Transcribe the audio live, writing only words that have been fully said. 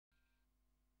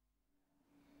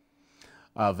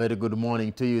Very good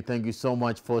morning to you. Thank you so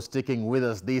much for sticking with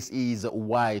us. This is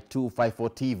Y254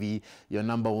 TV, your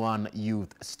 #1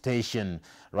 youth station.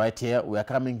 Right here, we are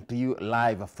coming to you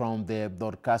live from the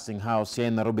broadcasting house here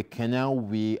in Nairobi, Kenya.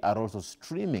 We are also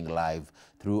streaming live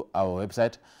through our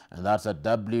website, and that's at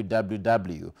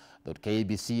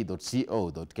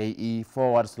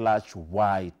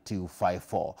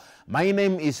www.kbc.co.ke/Y254. My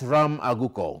name is Ram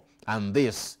Aguko, and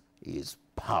this is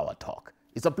Power Talk.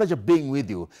 It's a pleasure being with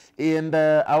you. And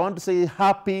I want to say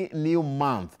happy new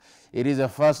month. It is the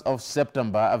 1st of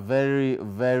September, a very,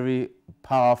 very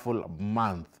powerful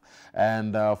month.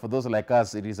 And for those like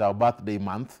us, it is our birthday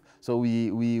month. So we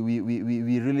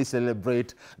really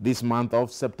celebrate this month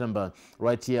of September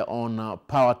right here on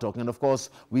Power Talk. And of course,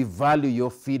 we value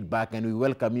your feedback and we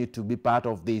welcome you to be part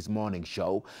of this morning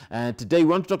show. And today we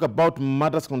want to talk about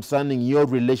matters concerning your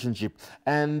relationship.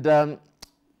 And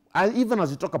even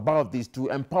as we talk about this, to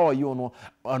empower you on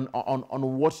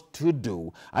what to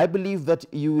do, I believe that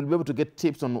you will be able to get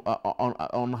tips on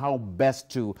how best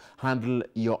to handle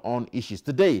your own issues.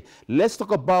 Today, let's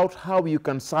talk about how you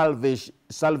can salvage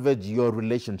your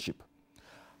relationship.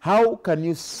 How can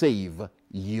you save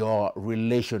your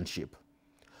relationship?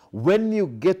 When you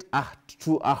get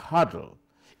to a hurdle,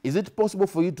 is it possible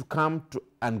for you to come to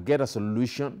and get a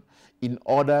solution in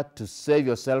order to save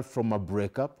yourself from a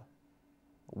breakup?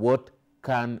 What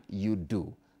can you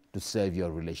do to save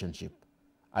your relationship?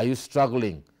 Are you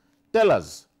struggling? Tell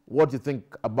us what you think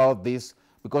about this,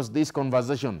 because this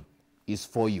conversation is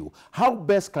for you. How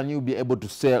best can you be able to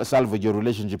salvage your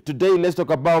relationship? Today, let's talk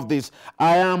about this.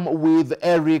 I am with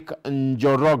Eric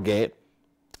Njoroge.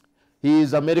 He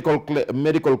is a medical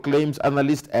claims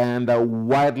analyst and a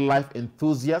wildlife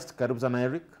enthusiast. Karibu sana,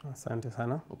 Eric. Asante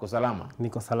sana. Uko salama?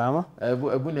 Niko salama.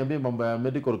 Ebu niambie mambo ya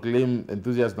medical claim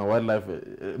enthusiast na wildlife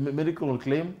medical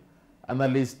claim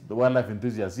analyst, wildlife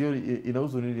enthusiast. Hiyo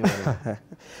inahusu nini?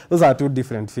 Those are two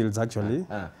different fields actually.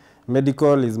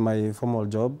 Medical is my formal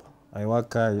job. I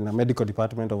work in a medical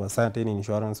department of a certain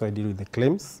insurance, so I deal with the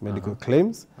claims, medical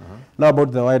claims. Now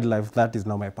about the wildlife, that is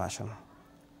now my passion.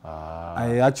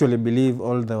 I actually believe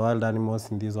all the wild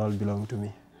animals in this world belong to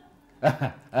me.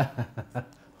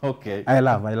 Okay. I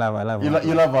love you love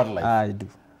wildlife? I do.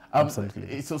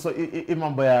 Absolutely. So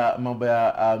mambo ya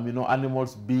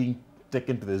animals being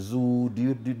taken to the zoo, do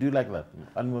you like that?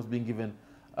 Animals being given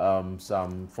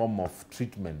some form of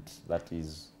treatment that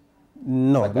is...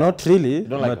 No, like not really,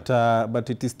 like but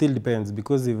it still depends,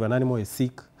 because if an animal is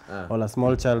sick, or a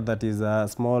small child that is a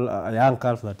young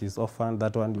calf that is orphaned,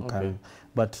 that one you can,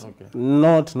 but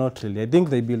not really. I think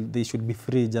they should be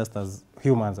free, just as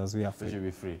humans as we are free. They should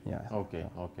be free. Yeah. Okay.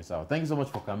 So thank you so much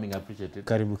for coming. I appreciate it.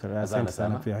 Karibu.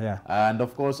 Yeah. And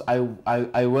of course,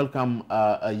 I welcome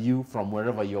you from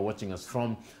wherever you're watching us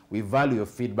from. We value your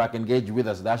feedback. Engage with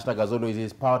us. The hashtag, as always,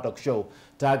 is Power Talk Show.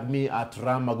 Tag me at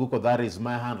Ram Aguko. That is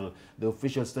my handle. The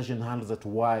official station handle is at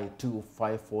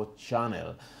Y254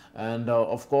 channel. And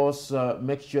of course,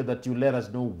 make sure that you let us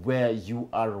know where you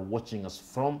are watching us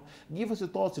from. Give us your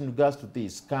thoughts in regards to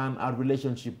this. Can our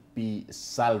relationship be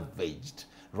salvaged?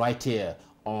 Right here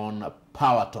on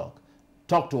Power Talk.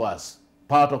 Talk to us.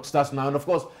 Power Talk starts now. And of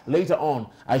course, later on,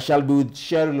 I shall be with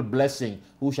Cheryl Blessing,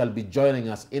 who shall be joining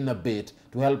us in a bit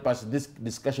to help us in this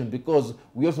discussion, because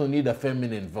we also need a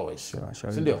feminine voice. Sure.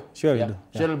 Sure, yeah.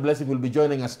 Cheryl Blessing will be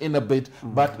joining us in a bit,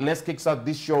 but let's kickstart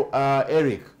this show.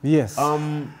 Eric. Yes.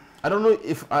 I don't know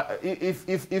if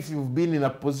you've been in a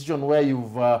position where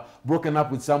you've broken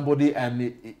up with somebody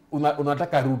and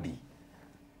unataka rudi.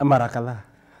 Mara kadhaa.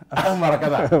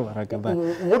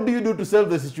 What do you do to solve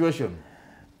the situation?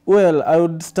 Well, I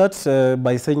would start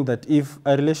by saying that if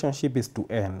a relationship is to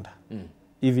end,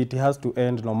 if it has to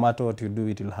end, no matter what you do,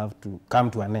 it will have to come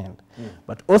to an end.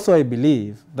 But also I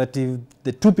believe that if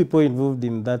the two people involved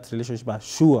in that relationship are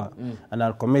sure and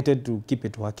are committed to keep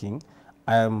it working,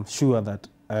 I am sure that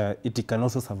it can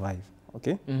also survive.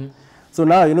 Okay? So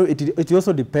now, it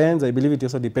also depends. I believe it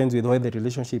also depends with why the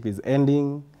relationship is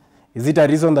ending. Is it a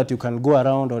reason that you can go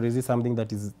around, or is it something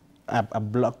that is a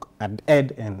block at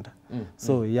dead end?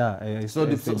 So yeah. So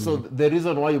the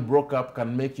reason why you broke up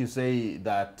can make you say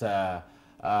that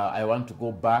I want to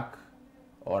go back,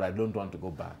 or I don't want to go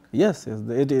back. Yes,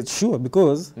 it's sure,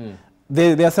 because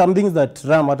there are some things that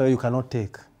you cannot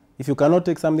take. If you cannot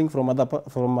take something from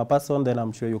a person, then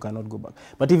I'm sure you cannot go back.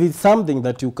 But if it's something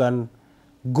that you can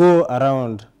go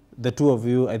around, the two of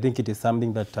you, I think it is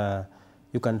something that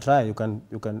you can try. You can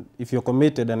if you're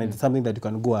committed, and it's something that you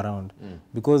can go around,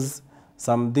 because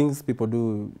some things people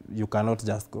do, you cannot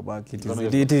just go back.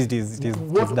 It is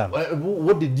done.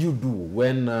 What did you do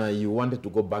when you wanted to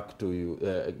go back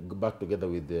to back together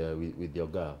with your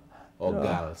girl or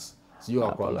girls? Sio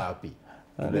wako ngapi?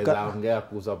 Unaweza ongea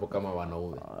kuhusu hapo kama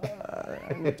wanaume.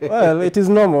 Well, it is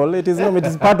normal. It is normal. It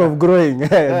is part of growing.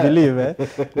 I believe.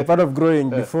 Part of growing.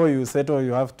 Before you settle,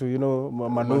 you have to, you know,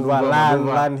 maneuver,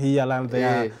 learn here, learn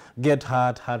there, get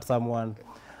hurt someone.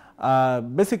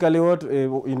 Basically, what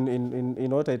in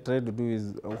what I try to do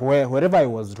is wherever I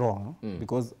was wrong,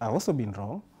 because I've also been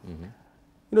wrong.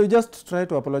 You know, just try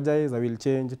to apologize. I will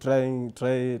change. I'm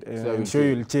sure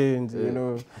you'll change. You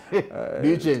know, do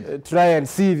you change? Try and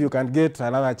see if you can get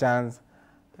another chance.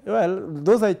 Well,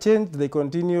 those I changed, they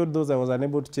continued. Those I was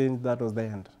unable to change, that was the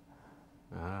end.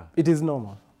 It is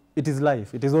normal. It is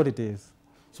life. It is what it is.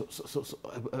 So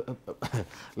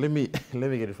let me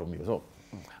get it from you. So,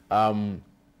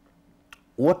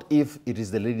 what if it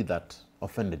is the lady that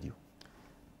offended you?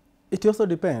 It also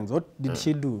depends. What did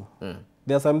she do?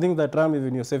 There are some things that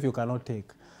even yourself you cannot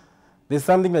take. There's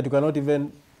something that you cannot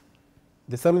even.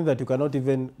 There's something that you cannot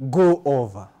even go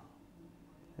over.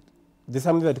 There's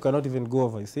something that you cannot even go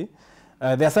over. You see,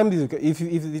 there are some things. If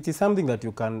it is something that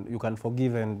you can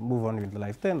forgive and move on with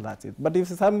life, then that's it. But if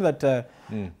it's something that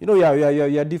you know,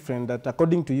 you're different. That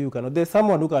according to you cannot. There's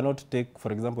someone who cannot take,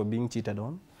 for example, being cheated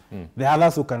on. There are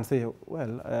others who can say,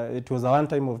 well, it was a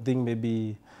one-time of thing.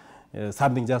 Maybe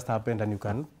something just happened and you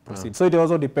can proceed. So it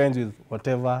also depends with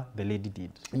whatever the lady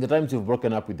did. In the times you've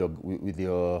broken up with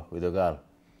your girl,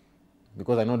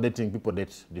 because I know dating people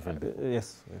date differently.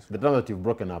 Yes. The time that you've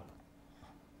broken up,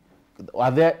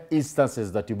 are there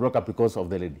instances that you broke up because of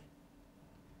the lady?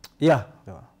 Yeah,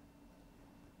 there were.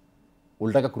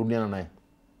 Ulitaka kurudiana naye?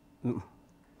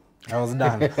 I was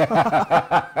done.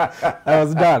 I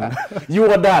was done. You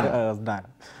were done? I was done.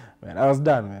 Man, I was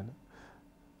done, man.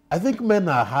 I think men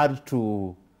are hard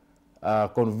to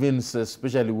convince,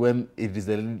 especially when it is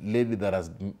a lady that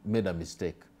has made a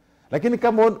mistake. Lakini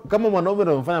kama mwanaume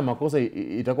anafanya makosa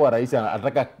itakuwa rahisi,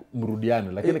 ataka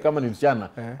mrudiane. Lakini kama ni msichana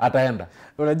ataenda.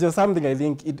 Unajua something I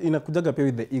think inakujaga pia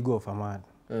with the ego of a man.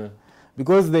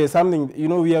 Because there is something, you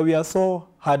know, we are so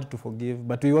hard to forgive,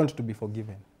 but we want to be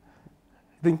forgiven.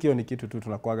 I think hiyo ni kitu tu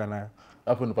tunakuaga nayo.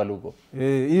 Hapo ni pale huko.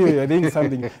 I think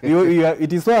something.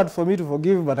 It is so hard for me to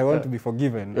forgive, but I want to be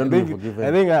forgiven.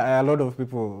 I think a lot of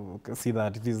people see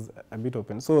that it is a bit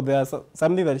open. So there's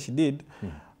something that she did,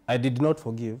 I did not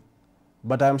forgive,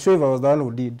 but I'm sure if I was the one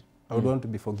who did, I would want to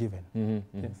be forgiven.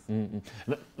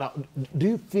 Yes. Now, do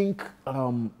you think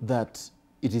that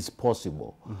it is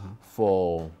possible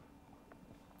for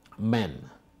men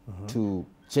to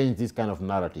change this kind of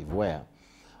narrative where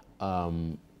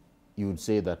you would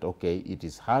say that, okay, it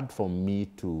is hard for me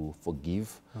to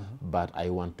forgive, but I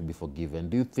want to be forgiven?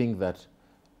 Do you think that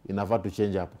enough to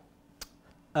change up?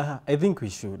 I think we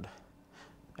should.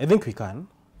 I think we can.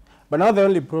 But now the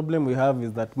only problem we have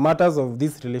is that matters of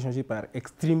this relationship are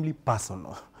extremely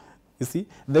personal. You see,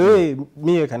 the way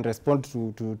me I can respond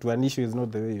to an issue is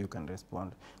not the way you can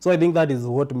respond. So I think that is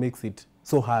what makes it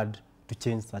so hard to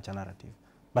change such a narrative.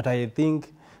 But I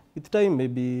think with time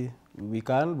maybe we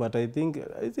can, but I think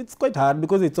it's quite hard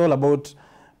because it's all about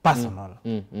personal.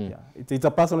 Yeah, it's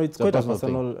a personal. It's quite a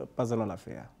personal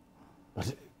affair.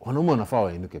 But wanaume wanafaa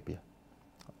wainuke pia.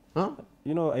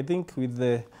 You know, I think with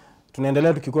the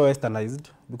tunaendelea tukikuwa westernized,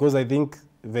 because I think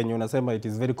venye unasema it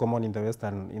is very common in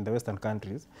the western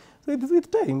countries. So it is with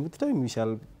time we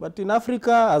shall. But in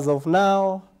Africa, as of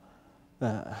now,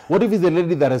 what if it's the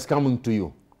lady that is coming to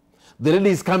you? The lady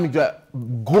is coming to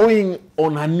going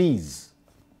on her knees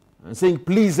and saying,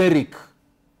 please, Eric,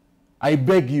 I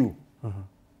beg you,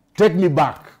 take me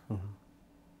back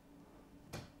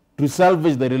to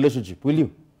salvage the relationship. Will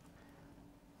you?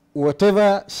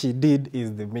 Whatever she did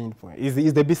is the main point,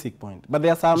 is the basic point. But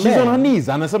there are some She's on her knees,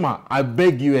 anasema, I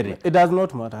beg you, Eric. It does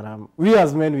not matter. We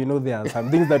as men, we know there are some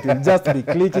things that will just be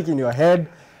clicking in your head,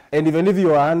 and even if you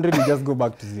are 100, you just go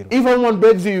back to 0. If someone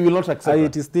begs you, you will not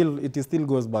accept it still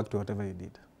goes back to whatever you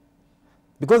did.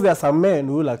 Because there are some men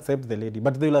who will accept the lady,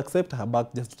 but they will accept her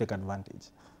back just to take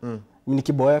advantage.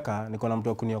 Nikiboeka, niko na mtu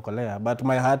wa kuniokolea, but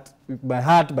my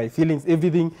heart, my feelings,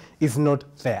 everything is not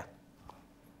there.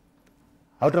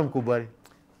 Hautamkubali.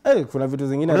 Kuna vitu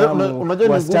zingine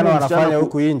wasichana wanafanya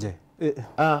huku nje.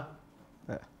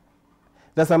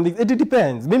 There's something, it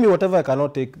depends. Maybe whatever I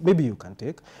cannot take, maybe you can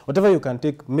take. Whatever you can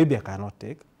take, maybe I cannot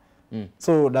take.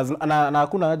 So na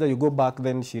hakuna haja you go back,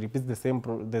 then she repeats the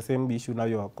same issue, now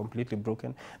you are completely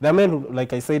broken. The men who,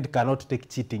 like I said, cannot take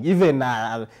cheating. Even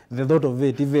the thought of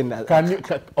it, even...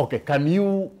 Can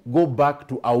you go back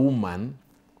to a woman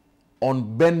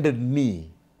on bended knee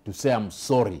to say, I'm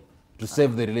sorry, to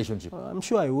save the relationship? I'm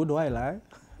sure I would. Why lie?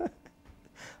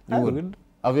 You would.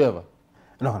 Have you ever?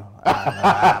 No.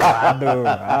 Bado.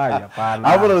 Hapana.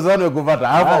 Hapo unazani kupata.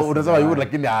 Hapo unasema you would,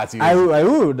 lakini I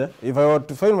would if I were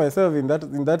to find myself in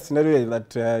that scenario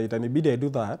that itanibidi I do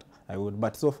that, I would,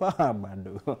 but so far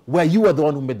bado. Where you are the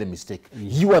one who made the mistake.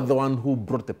 You are the one who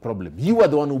brought the problem. You are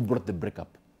the one who brought the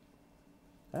breakup.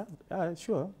 Yeah,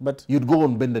 sure, but you'd go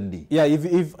on bended knee. Yeah,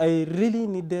 if I really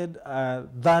needed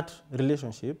that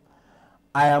relationship,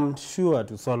 I am sure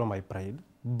to swallow my pride.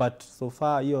 But so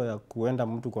far, hiyo ya kuenda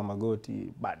mtu kwa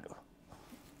magoti bado.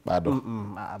 Bado.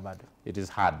 Bado. It is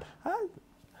hard.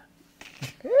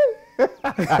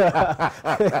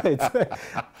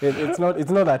 It's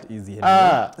not that easy.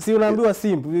 See, unaambiwa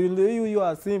simp. You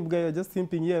are simp guy. You're just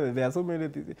simping here. There are so many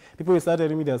people who start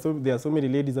telling me there are so many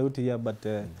ladies out here, but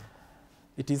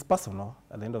it is personal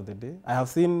at the end of the day. I have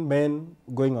seen men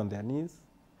going on their knees,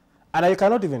 and I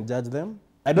cannot even judge them.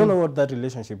 I don't know what that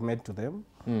relationship meant to them.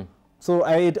 So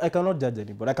I cannot judge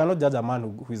anybody. I cannot judge a man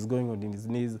who is going on his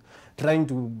knees, trying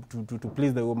to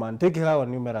please the woman, taking her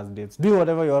on numerous dates, doing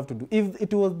whatever you have to do. If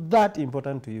it was that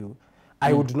important to you,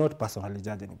 I would not personally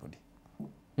judge anybody.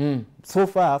 So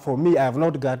far, for me, I have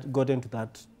not gotten to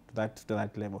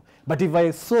that level. But if I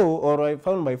saw or I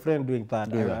found my friend doing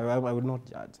that, I would not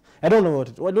judge. I don't know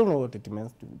what it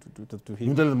means to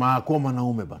him.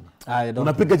 I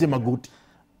don't.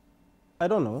 I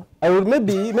don't know. I would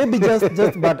maybe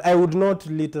just but I would not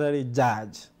literally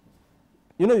judge.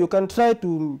 You know, you can try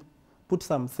to put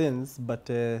some sense, but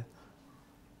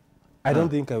I don't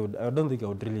think I would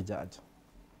really judge.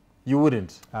 You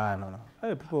wouldn't? No.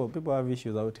 Hey, people have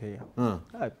issues out here. People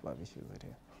have issues out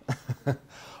here.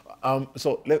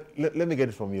 So let me get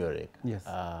it from you, Eric. Yes.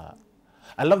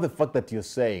 I love the fact that you're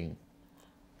saying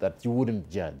that you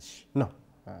wouldn't judge. No,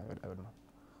 I would not.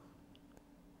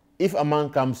 If a man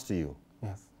comes to you,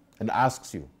 yes, and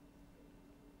asks you,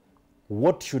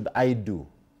 what should I do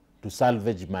to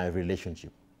salvage my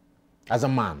relationship? As a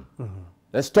man,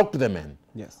 let's talk to the men.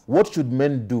 Yes. What should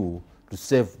men do to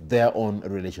save their own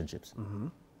relationships?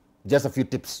 Just a few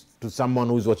tips to someone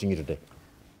who is watching you today.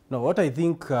 No, what I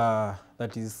think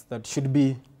that should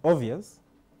be obvious,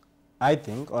 I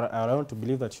think, or I want to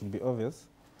believe that should be obvious,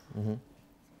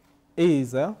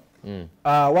 is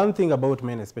one thing about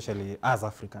men, especially as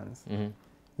Africans,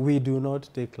 we do not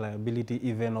take liability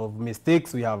even of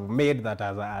mistakes we have made that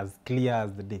are as clear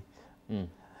as the day.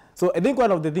 So I think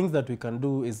one of the things that we can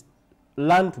do is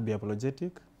learn to be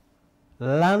apologetic,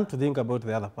 learn to think about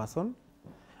the other person,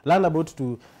 learn about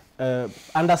to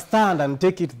understand and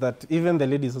take it that even the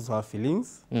ladies also have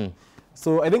feelings.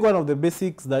 So I think one of the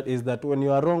basics is that when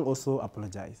you are wrong, also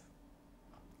apologize.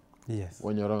 Yes.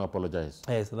 When you're wrong, apologize.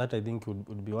 Yes, so that I think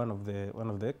would be one of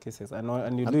the cases,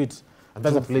 and you do it. And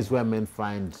that's a place where men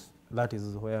find. That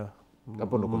is where.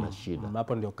 Hapo ndo kuna shida.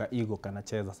 Hapo ndio ego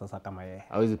kanacheza sasa kama yeye.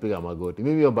 Hawezi piga magoti.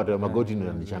 Mimi hiyo bato ya magoti ndio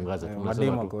inanishangaza.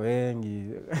 Mademu wako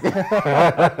wengi.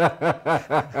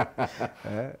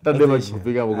 Tadema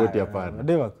kupiga magoti hapana.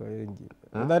 Mademu wako wengi.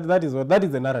 That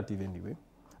is the narrative anyway.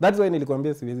 That's why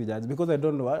nilikwambia siwezi judge, because I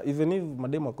don't know, even if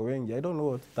mademu wako wengi, I don't know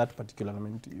what that particular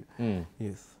meant to you.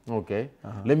 Yes. Okay.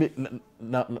 Let me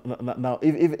now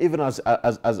even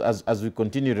as we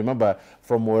continue, remember,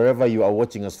 from wherever you are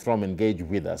watching us from, engage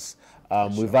with us.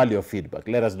 We value your feedback.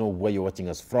 Let us know where you're watching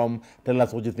us from. Tell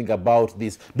us what you think about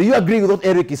this. Do you agree with what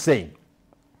Eric is saying?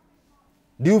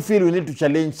 Do you feel we need to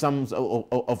challenge some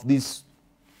of these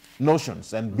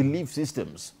notions and belief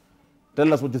systems?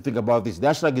 Tell us what you think about this. The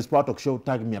hashtag is Power Talk Show.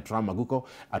 Tag me at Ram Aguko.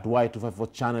 At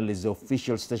Y254 channel is the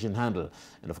official station handle.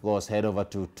 And of course, head over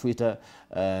to Twitter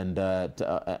and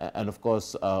of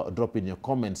course, drop in your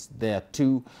comments there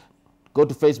too. Go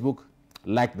to Facebook,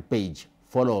 like the page,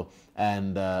 follow,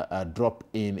 and drop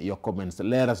in your comments.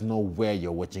 Let us know where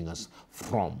you're watching us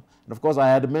from. And of course, I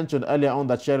had mentioned earlier on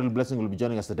that Cheryl Blessing will be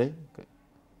joining us today. Okay.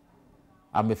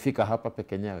 Amefika hapa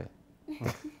peke nyewe.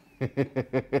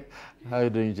 How are you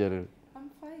doing, Cheryl?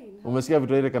 Umesikia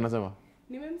vitu ile kanasema?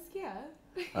 Nimemsikia.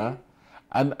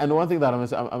 And one thing that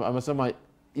amesema,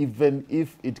 even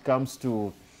if it comes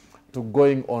to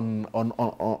going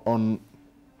on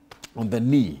the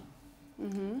knee,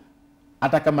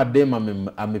 hata kama dem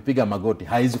amepiga magoti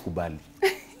haizi kubali.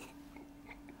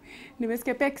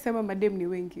 Nimesikia pia akisema madem ni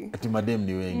wengi. Ati madem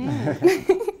ni wengi.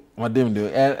 Madem ni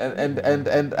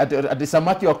and ati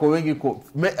samaki wako wengi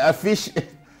a fish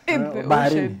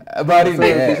bahari.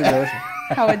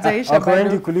 Hawajaisha bado.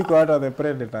 Wengi kuliko hata the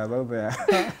predators out there.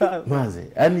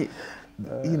 Maze, yani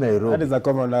in Nairobi. That is a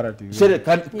common narrative. Shere,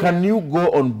 can you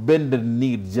go on bended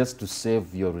knee just to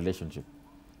save your relationship?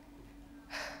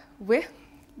 Well,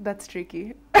 that's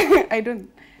tricky. I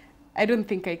don't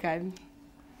think I can.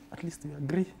 At least you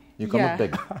agree. You cannot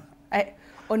beg.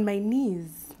 On my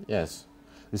knees. Yes.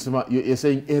 You're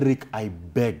saying, Eric, I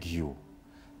beg you,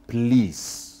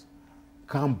 please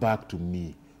come back to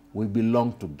me. We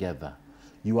belong together.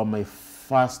 You are my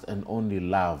first and only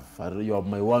love. You are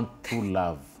my one true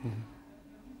love.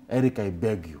 Eric, I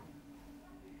beg you.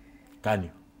 Can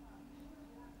you?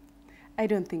 I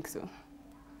don't think so.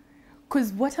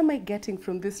 Because what am I getting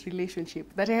from this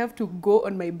relationship that I have to go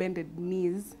on my bended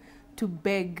knees to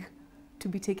beg to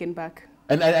be taken back?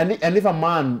 And if a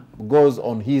man goes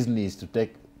on his knees to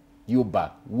take you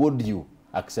back, would you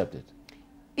accept it?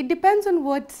 It depends on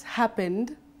what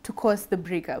happened to cause the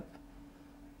breakup.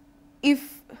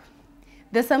 If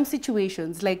there's some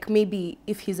situations, like maybe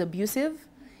if he's abusive,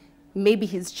 maybe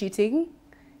he's cheating,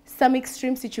 some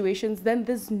extreme situations, then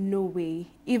there's no way,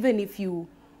 even if you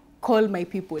call my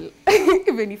people,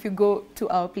 even if you go to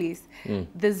our place,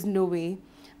 there's no way.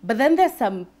 But then there's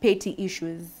some petty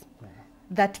issues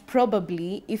that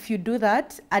probably, if you do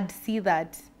that, I'd see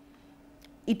that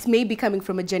it may be coming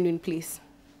from a genuine place.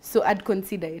 So I'd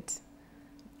consider it.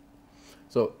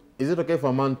 So is it okay for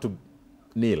a man to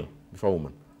kneel before a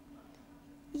woman?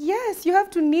 Yes, you have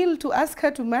to kneel to ask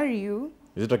her to marry you.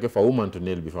 Is it okay for a woman to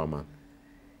kneel before a man?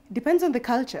 Depends on the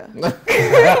culture.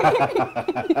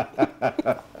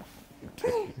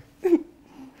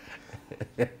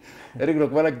 Eric,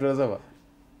 unakubali kitu nasema?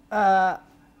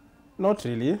 Not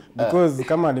really, because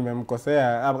kama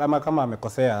nimemkosea ama kama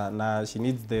amekosea na she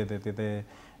needs the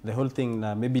whole thing,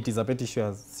 maybe it is a petty issue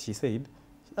as she said,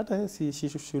 she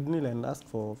should kneel and ask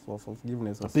for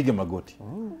forgiveness. Apige magoti.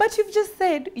 But you've just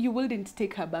said you wouldn't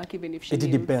take her back even if she It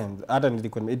kneels. depends. I'd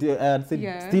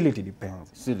say still it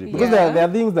depends. Because Yeah. there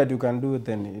are things that you can do,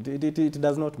 then it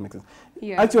does not make sense.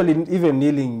 Yeah. Actually, even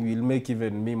kneeling will make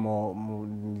even me more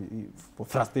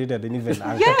frustrated and even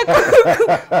angry.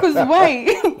 Yeah, because why?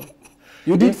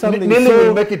 You did something Kneeling so,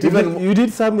 will make it even you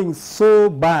did something so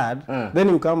bad, then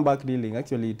you come back kneeling.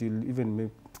 Actually, it will even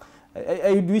make...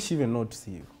 I wish even not to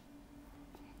see you.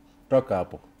 Toka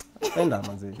hapo. Enda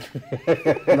manze.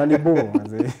 Unaniboa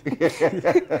manze.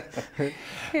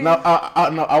 Now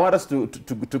I want us to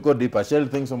go deeper. Shell,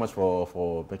 thanks so much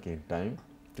for making time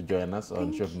to join us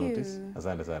on short notice.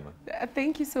 Asante sana.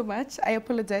 Thank you so much. I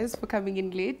apologize for coming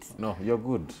in late. No, you're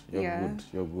good. You're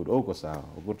good. Uko sawa.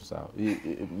 Uko sawa.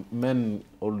 Men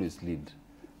always lead.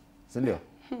 Sindio?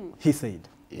 He said.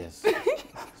 Yes.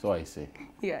 So I say.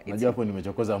 Yeah. Najua hapo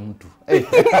nimechokoza mtu.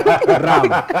 Ram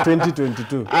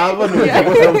 2022. Hapo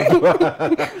nimechokoza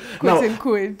mtu. Now,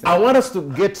 I want us to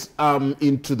get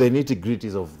into the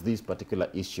nitty-gritties of this particular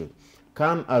issue.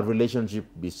 Can a relationship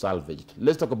be salvaged?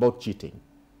 Let's talk about cheating.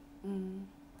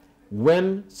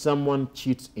 When someone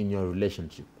cheats in your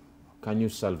relationship, can you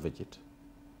salvage it?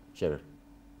 Cheryl.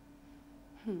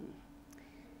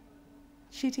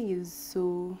 Cheating is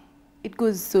so... It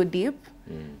goes so deep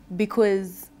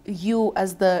because you,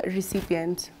 as the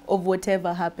recipient of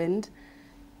whatever happened,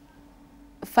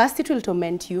 first it will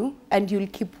torment you and you'll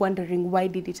keep wondering, why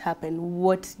did it happen?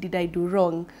 What did I do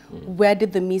wrong? Where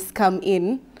did the miss come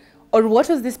in? Or what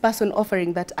was this person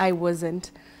offering that I wasn't?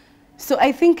 So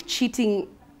I think cheating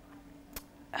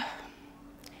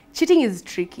is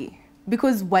tricky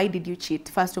because why did you cheat?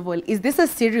 First of all, is this a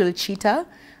serial cheater?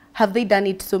 Have they done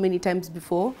it so many times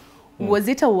before? Was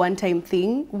it a one-time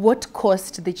thing? What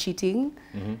caused the cheating?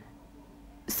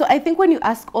 So I think when you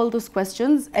ask all those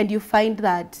questions and you find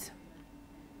that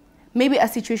maybe a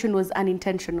situation was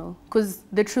unintentional, because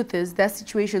the truth is there are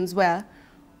situations where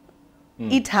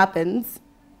it happens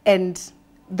and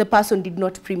the person did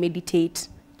not premeditate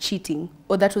cheating,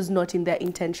 or that was not in their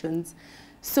intentions.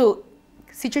 So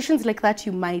situations like that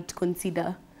you might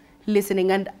consider listening,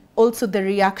 and also the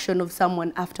reaction of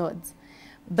someone afterwards.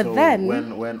 But so then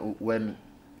when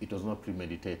it was not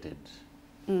premeditated,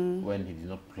 when he did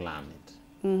not plan it,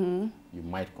 you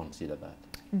might consider that.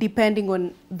 Depending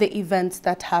on the events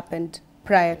that happened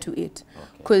prior to it.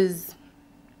 Because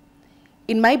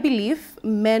in my belief,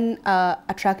 men are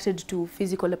attracted to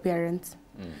physical appearance.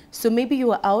 So maybe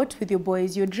you are out with your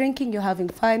boys, you're drinking, you're having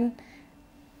fun,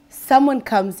 someone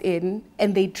comes in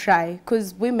and they try.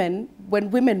 Because women, when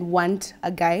women want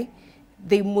a guy,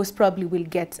 they most probably will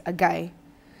get a guy.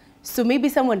 So maybe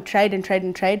someone tried and tried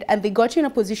and tried, and they got you in a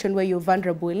position where you're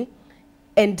vulnerable,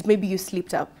 and maybe you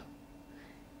slipped up.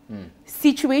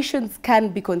 Situations can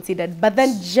be considered, but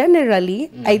then generally,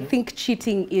 I think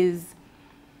cheating is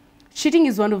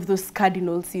one of those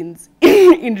cardinal sins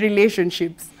in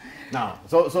relationships. Now,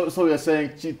 so you're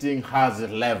saying cheating has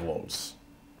levels?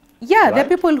 Yeah, right? There are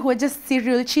people who are just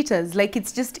serial cheaters, like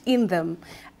it's just in them.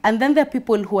 And then there are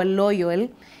people who are loyal,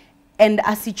 and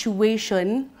a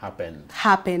situation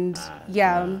happened.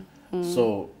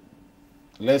 So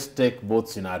let's take both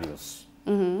scenarios.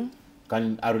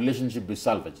 can a relationship be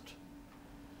salvaged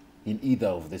in either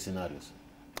of the scenarios?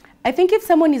 I think if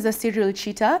someone is a serial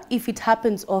cheater, if it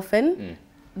happens often,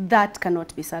 that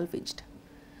cannot be salvaged.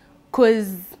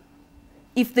 Because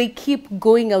if they keep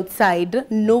going outside,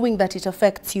 knowing that it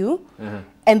affects you,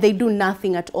 and they do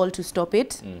nothing at all to stop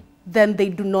it, then they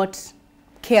do not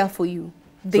care for you.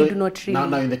 They do not really.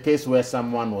 Now, in the case where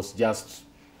someone was just,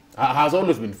 has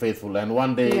always been faithful, and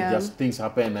one day just things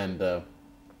happen and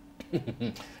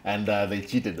and they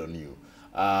cheated on you,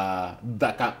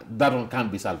 that one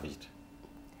can't be salvaged.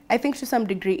 I think to some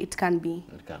degree it can be.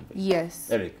 It can be. Yes.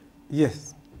 Eric?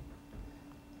 Yes.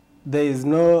 There is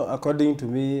no, according to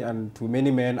me and to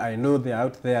many men, I know they're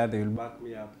out there, they will back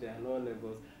me up. There are no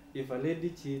levels. If a lady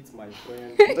cheats, my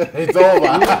friend, It's over.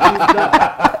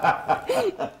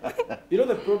 You know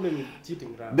the problem with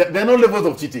cheating, right? There are no levels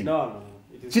of cheating. No.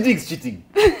 Cheating is cheating.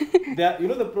 You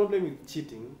know the problem with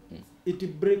cheating,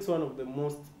 it breaks one of the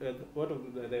most, the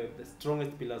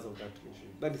strongest pillars of that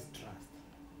relationship. That is trust.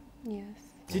 Yes.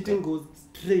 Cheating goes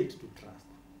straight to trust.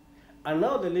 And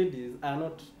now the ladies are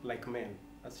not like men,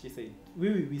 as she said.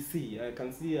 We see, I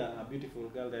can see a beautiful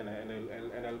girl then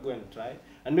and I'll go and try,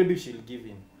 and maybe she'll give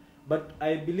in. But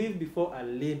I believe before a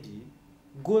lady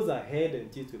goes ahead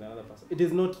and cheats with another person, it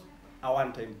is not a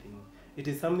one-time thing. It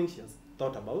is something she has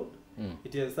thought about.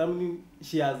 It is something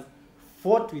she has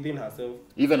fought within herself.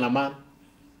 Even a man?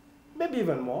 Maybe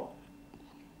even more.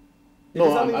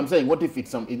 No, I'm saying, what if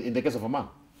it's in the case of a man?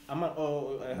 A man,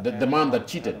 the man that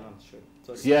cheated.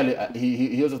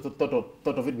 He also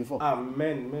thought of it before.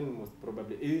 Men most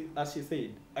probably. As she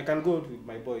said, I can go out with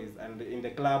my boys, and in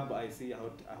the club I see a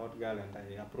hot girl and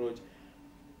I approach.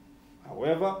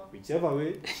 However, whichever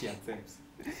way, she accepts.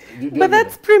 But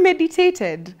that's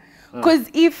premeditated. Because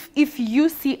if you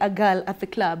see a girl at the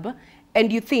club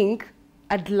and you think,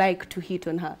 I'd like to hit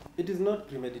on her. It is not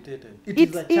premeditated. It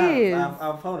is a chance.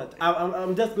 I've found it.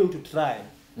 I'm just going to try.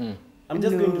 I'm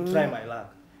just going to try my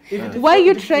luck. Why are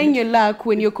you trying your luck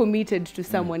when you're committed to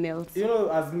someone else? You know,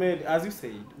 as you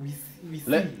said, we see.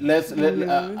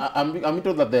 I'm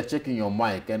told that they're checking your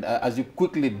mic, and as you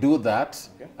quickly do that,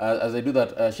 as I do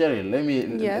that, Cheryl,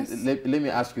 let me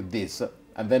ask you this,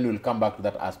 and then we'll come back to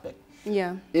that aspect.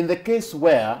 Yeah. In the case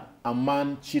where a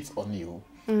man cheats on you,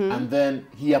 and then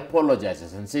he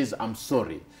apologizes and says, "I'm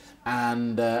sorry,"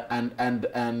 and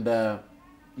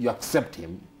you accept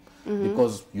him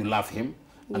because you love him.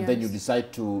 And then you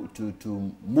decide to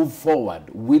move forward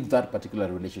with that particular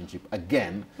relationship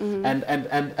again, and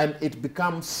it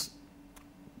becomes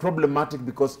problematic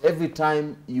because every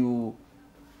time you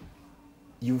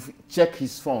check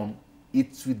his phone,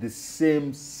 it's with the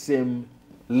same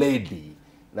lady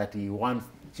that he once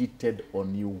cheated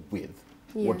on you with.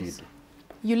 Yes. What do you do?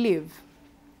 You leave.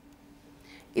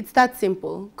 It's that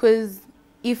simple. Because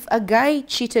if a guy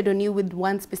cheated on you with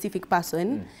one specific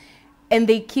person, and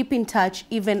they keep in touch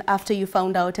even after you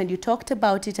found out and you talked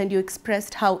about it and you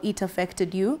expressed how it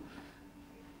affected you,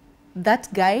 that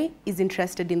guy is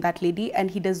interested in that lady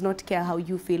and he does not care how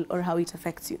you feel or how it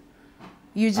affects you.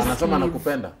 You just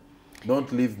leave.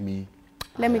 Don't leave me.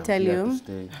 Let me tell you,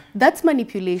 that's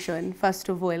manipulation, first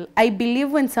of all. I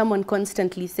believe when someone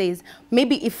constantly says,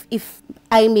 maybe if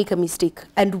I make a mistake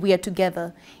and we are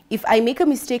together, if I make a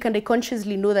mistake and I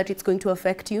consciously know that it's going to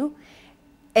affect you,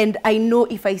 and I know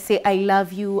if I say, I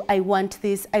love you, I want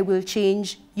this, I will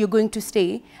change, you're going to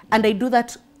stay. And I do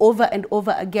that over and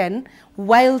over again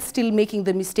while still making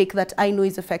the mistake that I know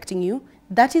is affecting you.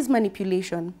 That is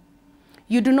manipulation.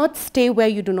 You do not stay where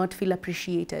you do not feel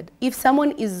appreciated. If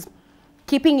someone is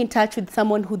keeping in touch with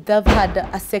someone who they've had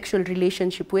a sexual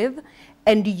relationship with,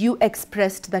 and you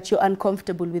expressed that you're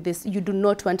uncomfortable with this, you do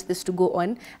not want this to go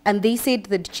on, and they said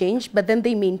they'd change, but then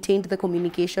they maintained the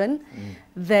communication,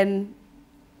 then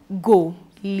go,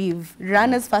 leave,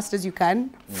 run as fast as you can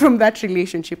from that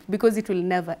relationship because it will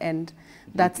never end.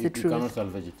 That's the truth. You cannot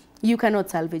salvage it. You cannot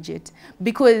salvage it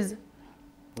because...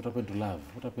 What happened to love?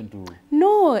 What happened to...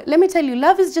 No, let me tell you,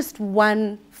 love is just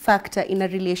one factor in a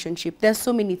relationship. There's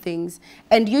so many things.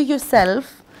 And you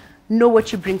yourself know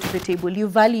what you bring to the table. You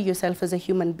value yourself as a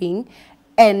human being.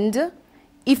 And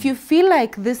if you feel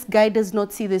like this guy does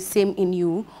not see the same in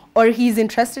you, or he's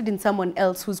interested in someone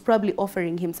else who's probably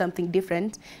offering him something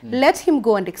different, let him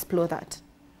go and explore that.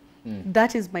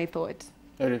 That is my thought.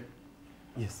 Eric?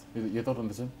 Yes. Your thought on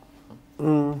the same?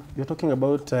 You're talking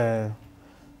about...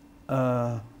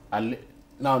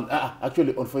 now,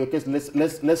 actually, for your case,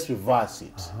 let's reverse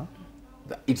it.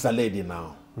 It's a lady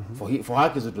now. For her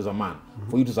case, it was a man.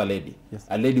 For you, it was a lady. Yes.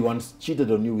 A lady once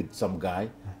cheated on you with some guy,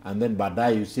 and then by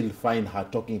that you still find her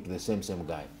talking to the same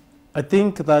guy. I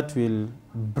think that will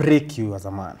break you as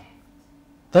a man.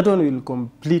 that one will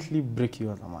completely break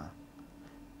you as a man.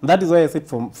 That is why I said,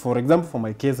 for example, for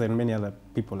my case and many other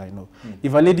people I know,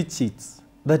 if a lady cheats,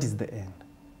 that is the end.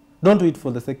 Don't wait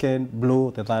for the second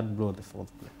blow, the third blow, the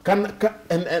fourth blow.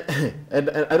 And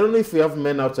I don't know if we have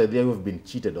men outside there who have been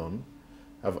cheated on.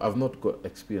 I've not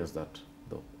experienced that,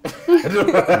 though.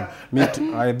 Me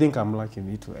too. I think I'm lucky,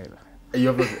 me too. Either. You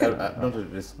have not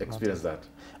experienced that?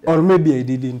 Yeah. Or maybe I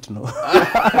didn't know.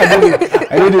 I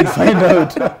didn't find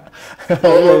out.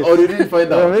 or you didn't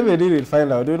find out? Or maybe I didn't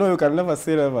find out. You know, you can never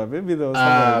say never. Maybe there was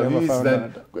something I never found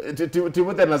out.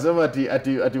 Timothy anasema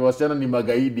ati wasichana ni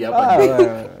magaidi hapa.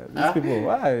 These people,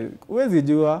 why? Where's the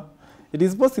jua? It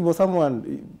is possible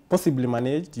someone possibly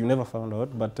managed, you never found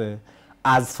out, but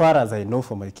as far as I know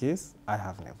for my case, I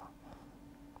have never.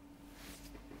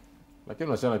 Lakini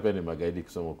wasichana pia ni magaidi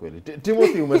kusema kweli.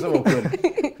 Timothy umesema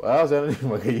kweli. Wasichana ni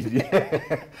magaidi.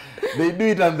 They do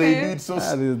it and they do it so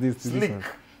slick.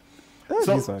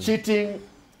 So cheating,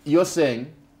 you're saying,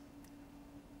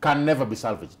 can never be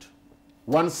salvaged.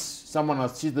 Once someone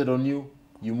has cheated on you,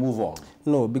 you move on.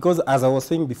 No, because as I was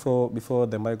saying before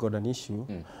the mic got an issue,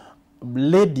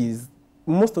 ladies,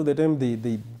 most of the time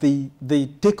they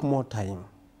take more time.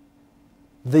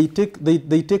 They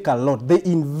take a lot. They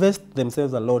invest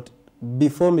themselves a lot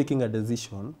before making a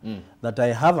decision that I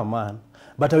have a man,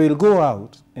 but I will go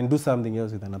out and do something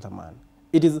else with another man.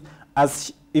 It is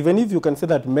as even if you can say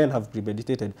that men have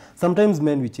premeditated, sometimes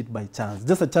men will cheat by chance.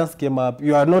 Just a chance came up.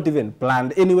 You are not even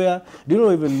planned anywhere. Do you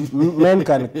know even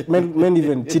men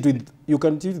even cheat with, you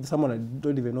can cheat with someone and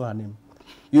don't even know her name.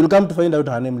 You'll come to find out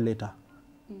her name later.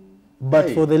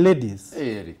 But for the ladies,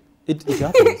 it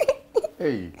happens.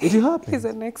 It happens. He's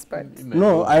an expert.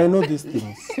 No, I know these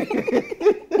things.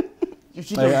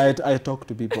 I talk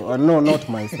to people. No, not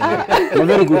myself. I'm a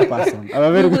very good person. I'm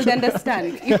a very good would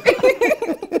understand.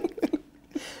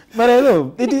 But I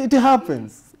know, it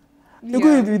happens. You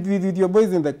go with your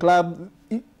boys in the club,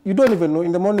 you don't even know.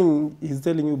 In the morning, he's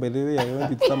telling you, by the way, I went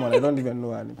with someone, I don't even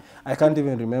know her name. I can't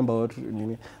even remember what you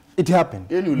mean. It happened.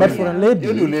 But for a lady,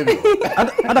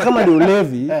 hata kama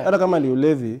ni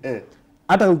ulevi,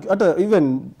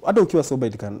 hata ukiwa sober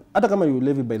it can. Hata kama ni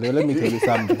ulevi, by the way, let me tell you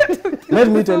something. Let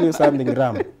me tell you something,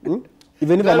 Ram.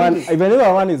 Even if a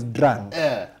man is drunk,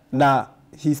 now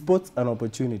he spots an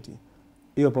opportunity,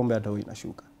 hiyo pombe hata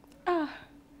inashuka.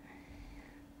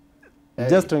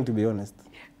 Just trying to be honest.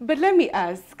 But let me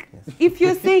ask, if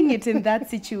you're saying it in that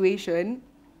situation,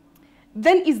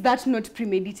 then is that not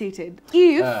premeditated?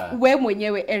 If we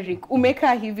mwenyewe Eric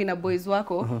umeka hivi na boys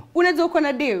wako, unaweza uko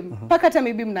na dem, paka hata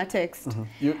maybe mna text.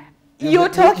 You're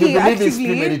talking actively.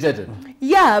 Premeditated.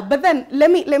 Yeah, but then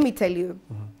let me tell you.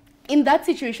 In that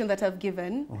situation that I've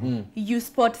given, you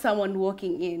spot someone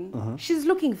walking in. She's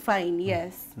looking fine,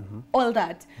 yes. All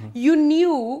that. You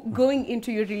knew going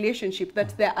into your relationship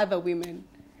that there are other women.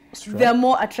 There are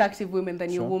more attractive women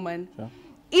than your woman.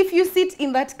 If you sit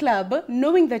in that club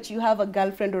knowing that you have a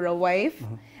girlfriend or a wife,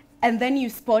 and then you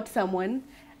spot someone,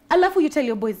 alafu you tell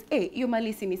your boys, hey, your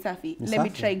malisi ni safi, let me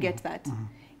try get that.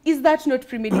 Is that not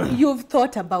premeditated? You've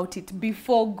thought about it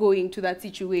before going to that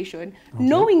situation,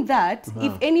 knowing that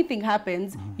if anything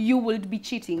happens, you will be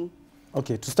cheating.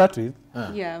 Okay, to start with,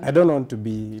 I don't want to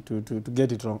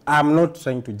get it wrong. I'm not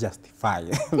trying to justify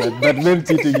that men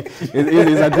cheating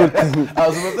is a good thing.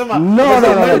 No.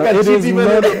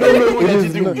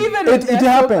 It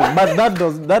happens, but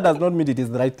that does not mean it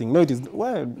is the right thing. No, it is.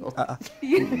 Well,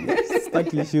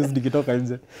 stuck issues.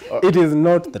 It is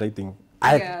not the right thing.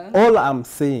 All I'm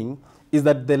saying is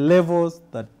that the levels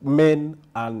that men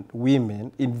and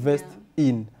women invest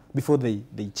in before they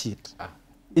cheat,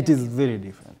 it is very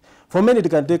different. For men, it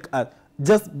can take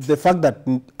just the fact that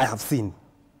I have seen.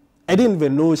 I didn't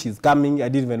even know she's coming. I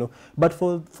didn't even know. But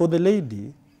for the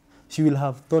lady, she will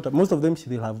have thought. Most of them, she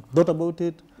will have thought about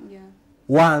it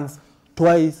once,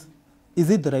 twice. Is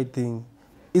it the right thing?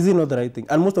 Is it not the right thing?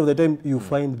 And most of the time, you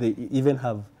find they even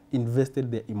have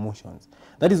invested their emotions.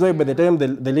 That is why by the time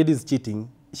the lady is cheating,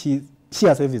 she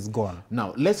herself is gone.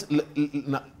 Now, let's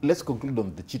conclude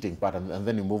on the cheating part and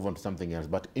then you move on to something else.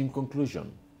 But in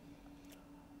conclusion,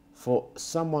 for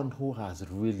someone who has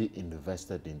really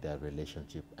invested in their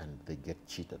relationship and they get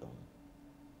cheated on,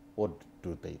 what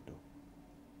do they do?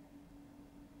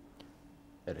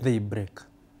 Eric? They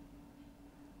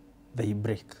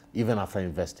break. Even after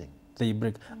investing? They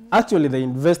break. Actually, the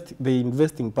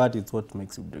investing part is what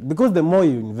makes you break. Because the more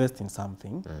you invest in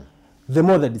something, the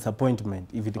more the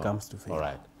disappointment if it comes to fail. All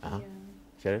right.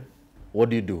 Sherry, what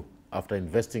do you do after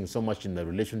investing so much in the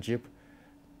relationship?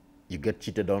 You get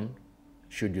cheated on.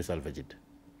 Should you salvage it?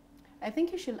 I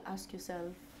think you should ask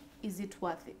yourself, is it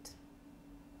worth it?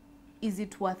 Is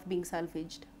it worth being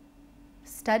salvaged?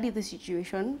 study the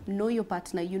situation, know your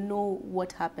partner, you know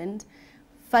what happened,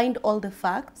 find all the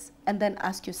facts, and then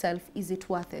ask yourself, is it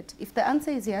worth it? If the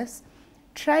answer is yes,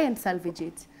 try and salvage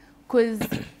it. Because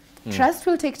trust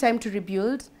will take time to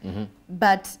rebuild,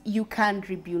 but you can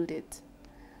rebuild it.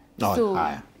 Oh, So,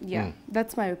 higher. yeah,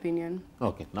 that's my opinion.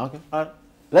 Okay, okay. All right.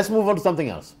 Let's move on to something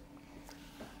else.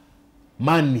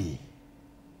 Money.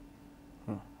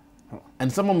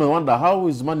 And someone may wonder, how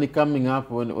is money coming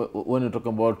up when you're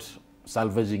talking about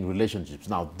salvaging relationships?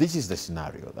 Now, this is the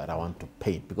scenario that I want to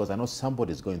paint, because I know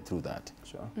somebody is going through that.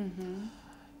 Sure.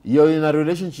 You're in a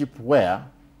relationship where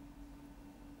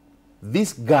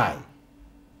this guy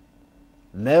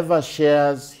never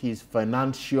shares his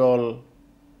financial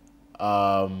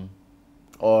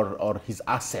or his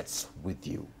assets with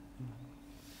you.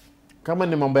 Kama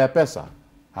ni mambo ya pesa,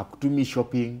 hakutumi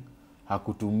shopping,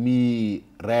 hakutumi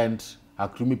rent,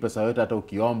 hakutumi pesa yote hata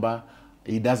ukiomba,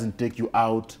 he doesn't take you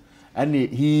out, and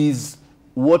he's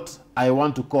what I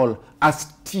want to call a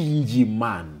stingy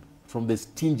man from the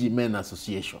Stingy Men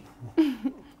Association.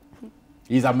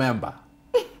 He's a member.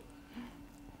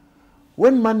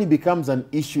 When money becomes an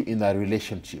issue in a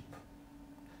relationship,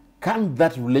 can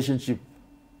that relationship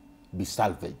be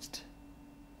salvaged?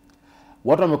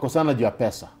 Watu wamekosana juu ya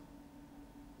pesa.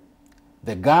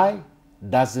 The guy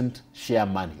doesn't share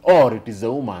money, or it is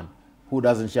the woman who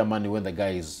doesn't share money when the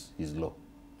guy is low.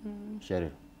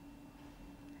 Cheryl.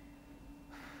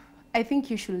 I think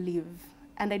you should leave.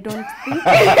 And I don't think...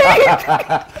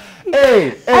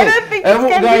 Hey, I don't think it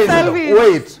can be salvaged.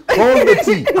 Wait, hold the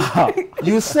tea.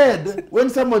 You said when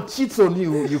someone cheats on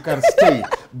you, you can stay.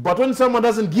 But when someone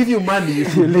doesn't give you money, you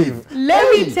should leave. Let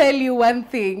me tell you one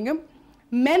thing.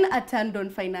 Men are turned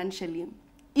on financially.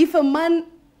 If a man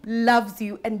loves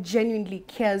you and genuinely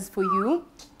cares for you,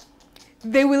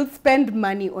 they will spend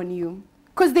money on you.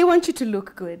 Because they want you to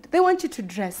look good. They want you to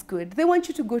dress good. They want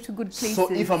you to go to good places.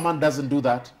 So if a man doesn't do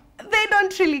that? They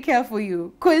don't really care for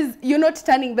you because you're not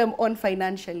turning them on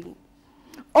financially.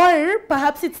 Or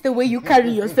perhaps it's the way you carry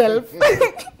yourself.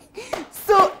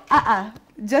 So,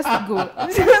 just go.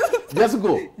 Just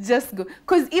go. Just go.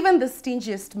 Because even the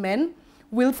stingiest men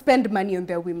will spend money on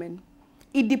their women.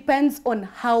 It depends on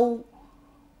how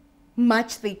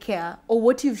much they care or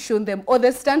what you've shown them or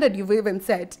the standard you've even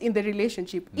set in the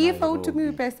relationship. If out to me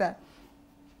pesa,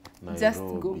 just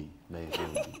go.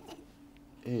 Nairobi.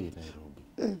 Hey,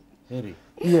 Nairobi. Harry.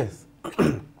 Yes.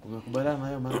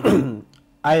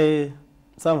 I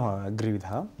somehow agree with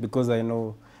her because I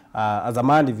know as a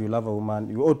man, if you love a woman,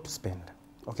 you ought to spend.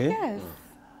 Okay? Yes.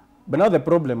 But now the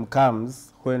problem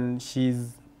comes when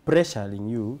she's pressuring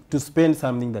you to spend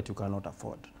something that you cannot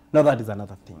afford. Now that is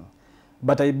another thing.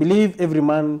 But I believe every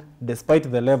man,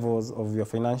 despite the levels of your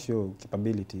financial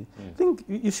capability, I think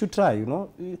you should try, you know.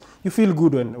 You feel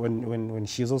good when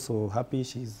she's also happy,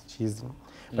 she's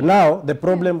But now the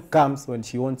problem comes when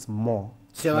she wants more.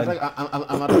 See,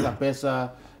 anataka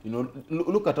pesa, you know,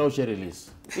 look at how Cheryl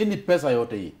is. Ini pesa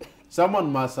yote hii.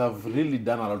 Someone must have really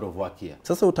done a lot of work here.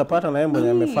 Sasa utapata na yeye mwenye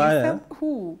amefanya.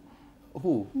 Who?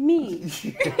 Who? Me.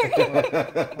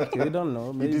 Okay, we don't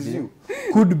know. Maybe. It is you.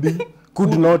 Could be.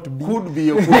 Could not be. Could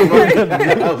be or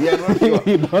could not be. We are not sure.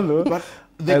 We don't know.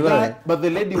 But the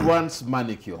lady wants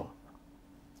manicure.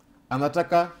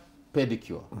 Anataka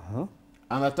pedicure.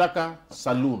 Anataka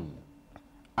saloon.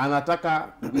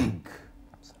 Anataka wig.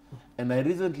 And I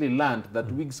recently learned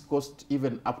that wigs cost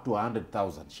even up to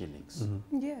 100,000 shillings.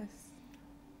 Yes.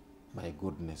 My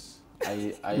goodness.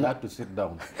 I had to sit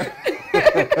down.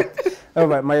 Oh,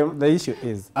 the issue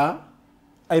is,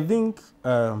 I think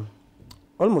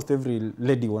almost every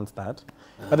lady wants that.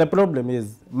 But the problem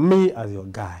is, me as your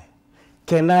guy,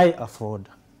 can I afford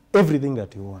everything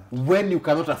that you want? When you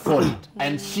cannot afford it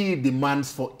and she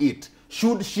demands for it,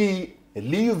 should she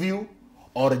leave you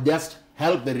or just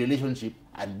help the relationship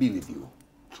and be with you?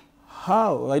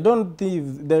 How?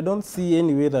 They don't see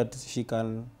any way that she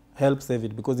can help save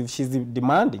it, because if she's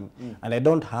demanding and I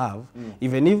don't have,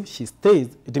 even if she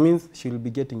stays, it means she'll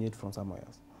be getting it from somewhere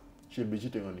else. She'll be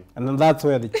cheating on you. And then that's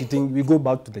where the cheating, we go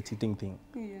back to the cheating thing.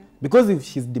 Yeah. Because if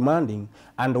she's demanding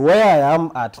and where I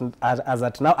am as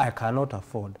at now I cannot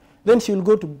afford, then she'll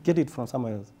go to get it from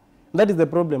somewhere else. That is the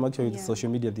problem actually with social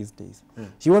media these days.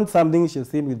 She wants something she's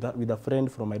seen with a friend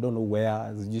from I don't know where,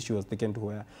 as she was taken to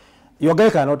where. Your guy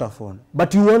cannot afford,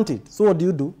 but you want it. So what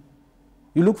do?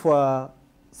 You look for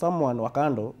someone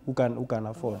wakando who can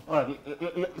afford. All right,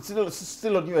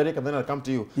 still on you, Eric, and then I'll come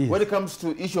to you. Yes. When it comes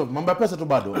to issue of Mamba Pesa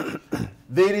Tobado,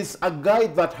 there is a guy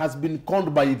that has been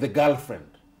conned by the girlfriend.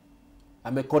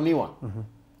 Amekoniwa.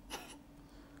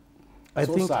 I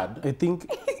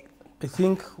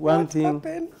think one thing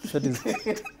that is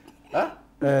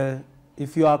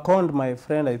if you are conned, my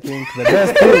friend, I think the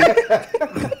best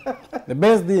thing, the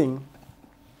best thing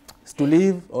is to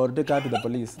leave or take her to the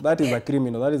police. That is a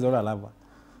criminal. That is not a lover.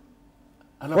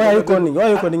 Why are you conning? Why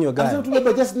are you conning your guy?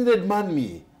 I just needed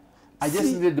money. I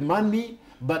just needed money,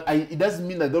 but it doesn't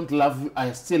mean I don't love you.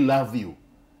 I still love you.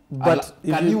 But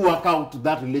can you work out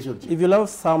that relationship? If you love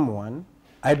someone,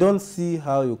 I don't see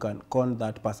how you can con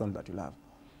that person that you love.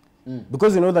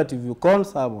 Because you know that if you con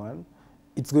someone,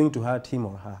 it's going to hurt him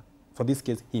or her. For this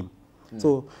case, him.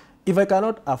 So if I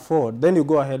cannot afford, then you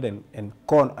go ahead and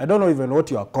con. I don't know even what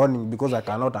you are conning because I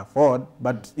cannot afford,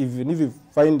 but even if you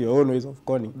find your own ways of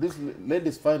conning. These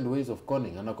ladies find ways of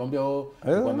conning. Anakwambia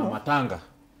wana matanga.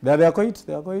 They are quite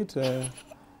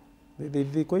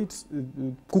they quite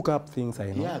cook up things,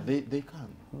 I know. Yeah, they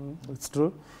can. It's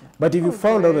true. But if you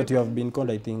found out that you have been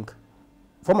conned, I think,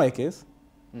 for my case,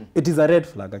 it is a red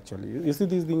flag actually. You see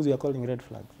these things we are calling red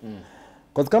flags.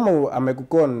 Because kama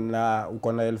amekukon na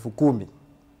uko na 10,000,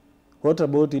 what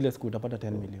about ile siku utapata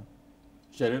 10 million?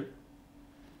 Cheryl?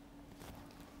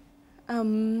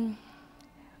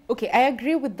 Okay, I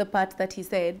agree with the part that he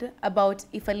said about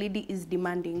if a lady is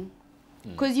demanding.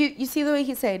 Because you see the way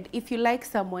he said, if you like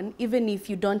someone, even if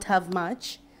you don't have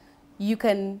much, you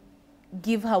can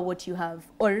give her what you have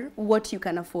or what you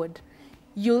can afford.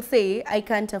 You'll say, I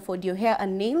can't afford your hair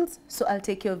and nails, so I'll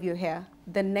take care of your hair.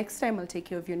 Then next time I'll take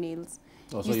care of your nails.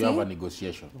 Oh, so you have a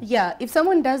negotiation. Yeah, if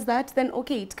someone does that, then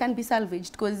okay, it can be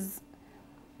salvaged because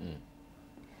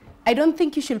I don't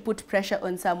think you should put pressure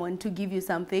on someone to give you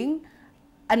something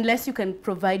unless you can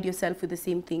provide yourself with the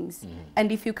same things.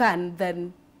 And if you can,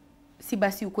 then si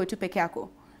basi ukwe tu peke yako.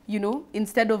 You know,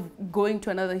 instead of going to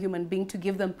another human being to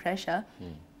give them pressure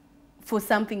for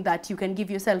something that you can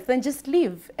give yourself, then just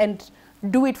leave and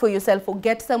do it for yourself or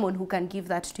get someone who can give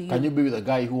that to you. Can you be with a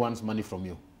guy who wants money from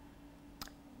you?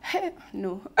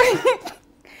 No.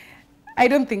 I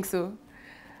don't think so.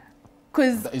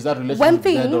 Because is that relationship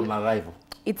dead on arrival?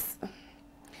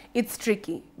 It's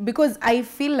tricky because I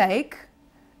feel like,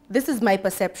 this is my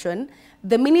perception,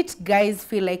 the minute guys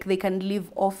feel like they can live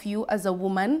off you as a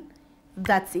woman,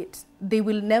 that's it. They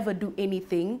will never do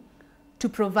anything to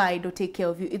provide or take care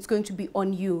of you. It's going to be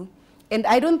on you. And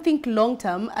I don't think long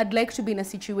term, I'd like to be in a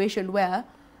situation where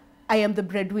I am the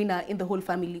breadwinner in the whole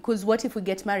family. Because what if we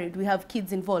get married? We have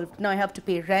kids involved. Now I have to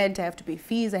pay rent, I have to pay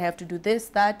fees, I have to do this,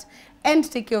 that, and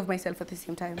take care of myself at the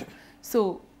same time.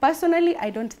 So personally, I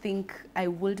don't think I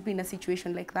would be in a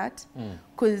situation like that.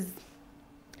 Because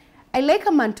I like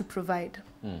a man to provide.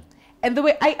 And the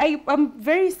way I'm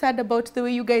very sad about the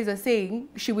way you guys are saying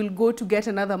she will go to get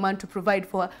another man to provide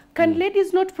for her. Can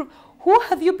ladies not who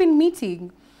have you been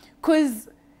meeting? Because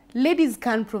ladies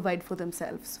can't provide for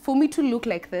themselves. For me to look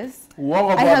like this,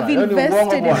 I have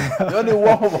invested in...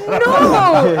 No!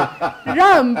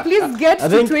 Ram, please get to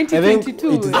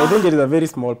 2022. I think it is a very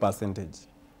small percentage.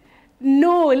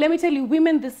 No, let me tell you,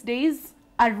 women these days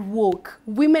are woke.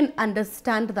 Women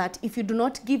understand that if you do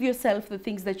not give yourself the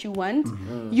things that you want,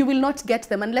 you will not get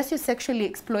them unless you're sexually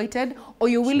exploited or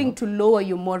you're willing to lower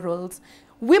your morals.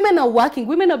 Women are working.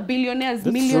 Women are billionaires,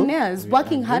 millionaires,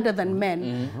 working harder than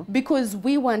men because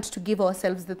we want to give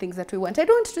ourselves the things that we want. I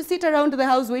don't want to sit around the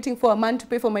house waiting for a man to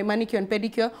pay for my manicure and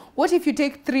pedicure. What if you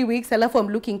take 3 weeks, alafu I'm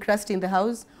looking crusty in the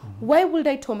house? Why would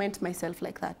I torment myself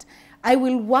like that? I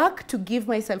will work to give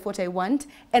myself what I want,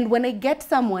 and when I get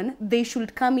someone, they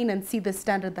should come in and see the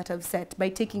standard that I've set by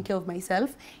taking care of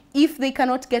myself. If they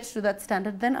cannot get to that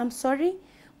standard, then I'm sorry,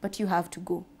 but you have to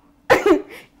go.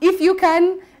 If you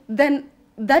can, then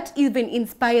that even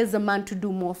inspires a man to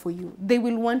do more for you. They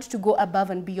will want to go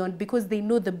above and beyond because they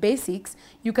know the basics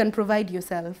you can provide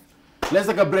yourself. Let's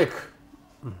take a break.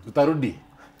 Tutarudi.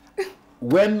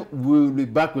 When we'll be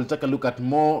back, we'll take a look at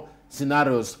more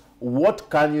scenarios. What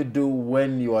can you do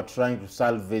when you are trying to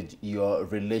salvage your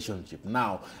relationship?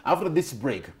 Now, after this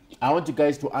break, I want you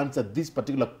guys to answer this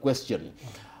particular question.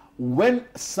 When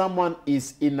someone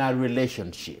is in a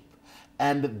relationship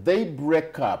and they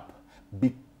break up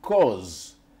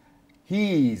because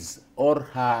his or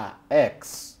her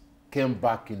ex came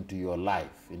back into your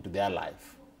life, into their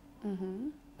life.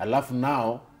 I love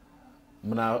now,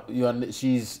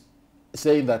 she's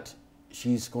saying that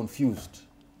she's confused.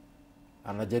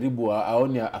 Anajaribu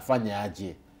aoni afanye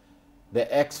aje.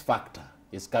 The X factor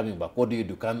is coming back. What do you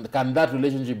do? Can that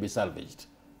relationship be salvaged?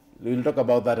 We'll talk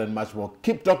about that and much more.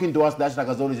 Keep talking to us. That's like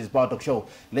as always is Power Talk Show.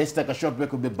 Let's take a short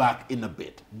break. We'll be back in a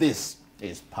bit. This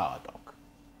is Power Talk.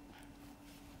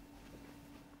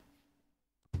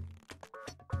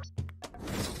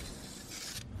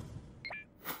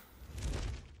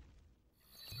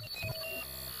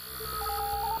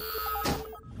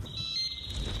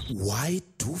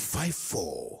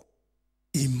 Y254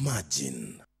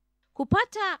 Imagine.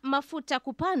 Kupata mafuta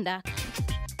kupanda.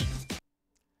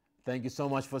 Thank you so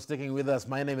much for sticking with us.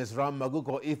 My name is Ram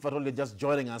Maguko. If at all you're just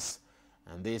joining us,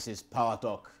 and this is Power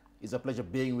Talk. It's a pleasure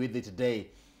being with you today.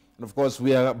 And of course,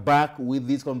 we are back with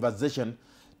this conversation.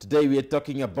 Today we are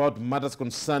talking about matters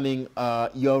concerning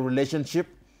your relationship.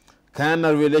 Can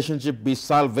a relationship be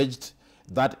salvaged?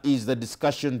 That is the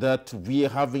discussion that we are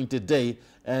having today.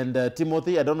 And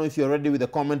Timothy, I don't know if you're ready with the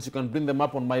comments. You can bring them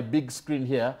up on my big screen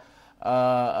here.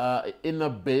 In a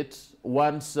bit,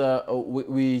 once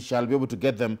we shall be able to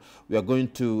get them, we are going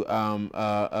to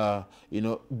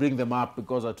bring them up,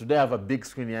 because today I have a big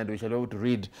screen here and we shall be able to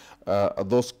read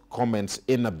those comments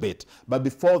in a bit. But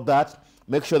before that,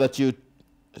 make sure that you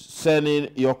send in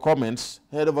your comments.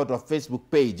 Head over to our Facebook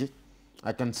page.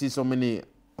 I can see so many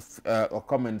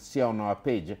comments here on our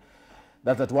page.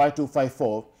 That's at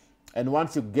Y254. And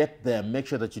once you get there, make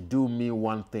sure that you do me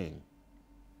one thing.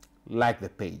 Like the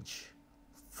page.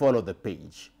 Follow the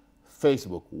page.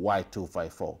 Facebook,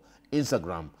 Y254.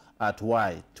 Instagram, at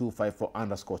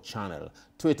Y254_channel.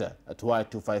 Twitter, at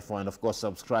Y254. And, of course,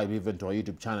 subscribe even to our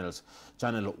YouTube channel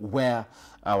where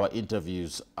our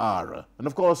interviews are. And,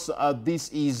 of course, this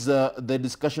is the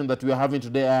discussion that we are having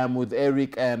today. I am with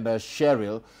Eric and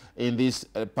Cheryl in this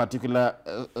particular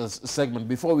segment.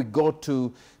 Before we go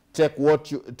to check what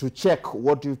you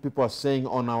people are saying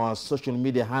on our social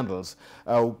media handles,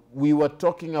 we were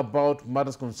talking about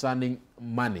matters concerning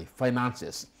money,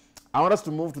 finances. I want us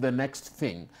to move to the next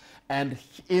thing. And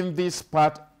in this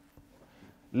part,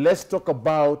 let's talk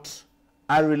about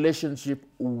a relationship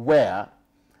where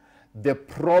the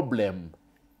problem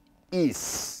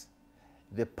is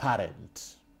the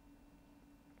parent.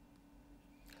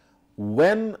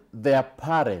 When their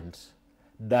parent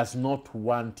does not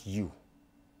want you,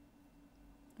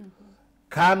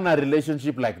 can a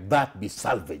relationship like that be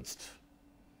salvaged?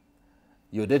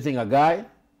 You're dating a guy,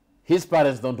 his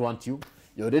parents don't want you.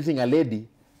 You're dating a lady,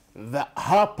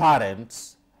 her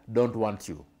parents don't want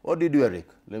you. What do you do, Eric?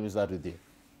 Let me start with you.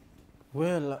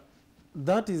 Well,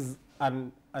 that is a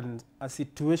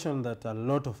situation that a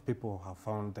lot of people have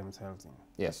found themselves in.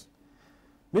 Yes.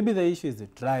 Maybe the issue is the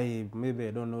tribe. Maybe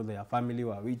I don't know, their family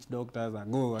were witch doctors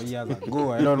years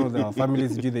ago. I don't know, their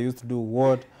families, they used to do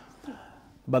what.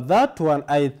 But that one,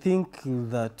 I think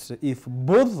that if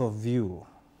both of you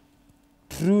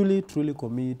truly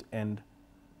commit and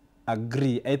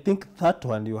agree, I think that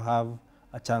one you have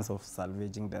a chance of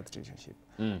salvaging that relationship.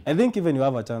 I think even you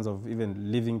have a chance of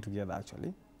even living together,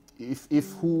 actually.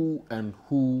 If who and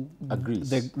who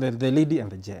agrees? The lady and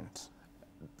the gent.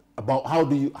 About how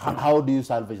do you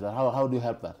salvage that? How do you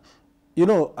help that? You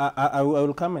know, I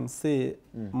will come and say,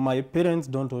 my parents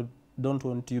don't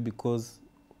want you because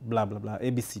blah blah blah,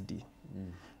 ABCD.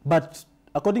 But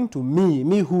according to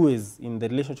me who is in the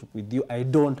relationship with you, I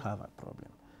don't have a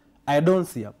problem. I don't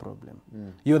see a problem.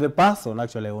 You're the person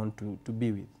actually I want to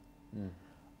be with.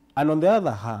 And on the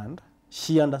other hand,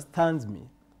 she understands me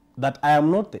that I am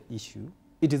not the issue.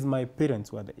 It is my parents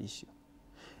who are the issue.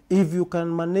 If you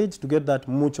can manage to get that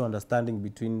mutual understanding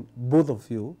between both of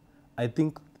you, I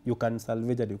think you can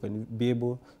salvage it. You can be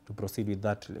able to proceed with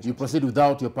that relationship. You proceed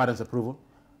without your parents' approval?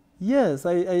 Yes,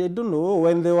 I don't know.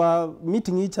 When they were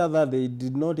meeting each other, they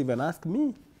did not even ask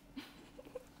me.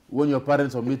 When your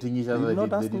parents were meeting each other, they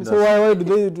did not ask me. So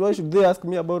why should they ask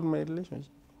me about my relationship?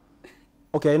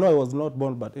 Okay, I know I was not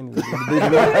born, but anyway,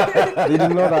 they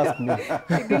did not ask me.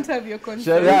 They didn't have your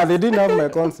consent. Yeah, they didn't have my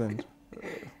consent.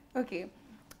 Okay,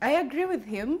 I agree with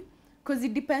him, because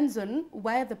it depends on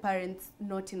why are the parents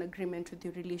not in agreement with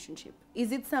your relationship.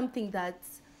 Is it something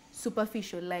that's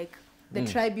superficial, like the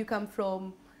tribe you come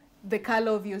from, the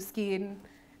color of your skin,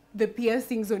 the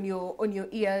piercings on your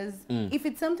ears? If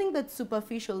it's something that's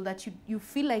superficial, that you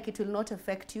feel like it will not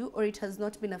affect you or it has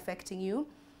not been affecting you,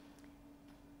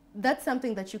 that's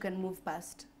something that you can move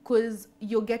past, because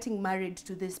you're getting married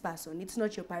to this person. It's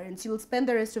not your parents. You'll spend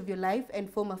the rest of your life and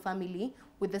form a family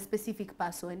with a specific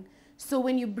person. So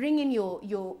when you bring in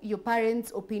your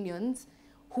parents' opinions,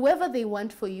 whoever they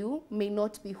want for you may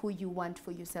not be who you want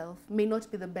for yourself, may not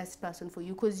be the best person for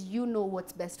you, because you know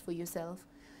what's best for yourself.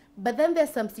 But then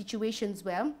there's some situations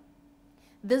where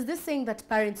there's this saying that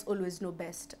parents always know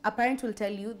best. A parent will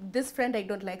tell you, this friend, I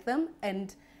don't like them,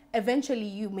 and eventually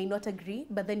you may not agree,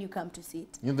 but then you come to see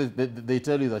it. You know, they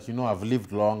tell you that, I've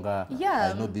lived longer,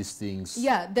 yeah, I know these things.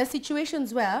 Yeah, there's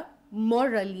situations where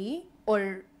morally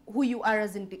or who you are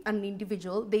as an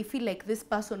individual, they feel like this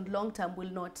person long-term will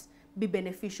not be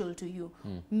beneficial to you.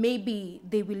 Maybe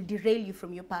they will derail you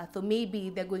from your path, or maybe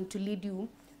they're going to lead you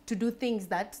to do things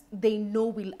that they know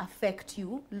will affect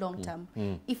you long-term.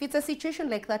 If it's a situation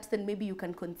like that, then maybe you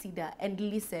can consider and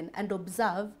listen and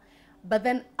observe but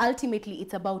then ultimately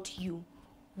it's about you.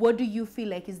 What do you feel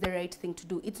like is the right thing to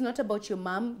do? It's not about your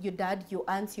mom, your dad, your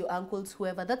aunts, your uncles,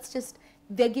 whoever. That's just,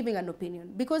 they're giving an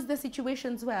opinion. Because the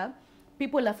situations where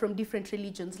people are from different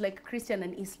religions, like Christian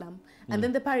and Islam, and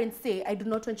then the parents say, I do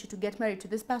not want you to get married to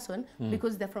this person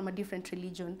because they're from a different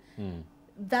religion.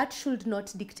 That should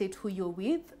not dictate who you're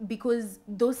with, because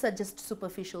those are just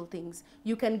superficial things.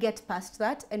 You can get past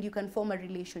that and you can form a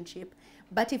relationship.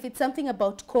 But if it's something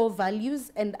about core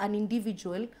values and an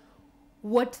individual,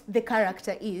 what the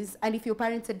character is, and if your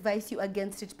parents advise you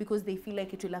against it because they feel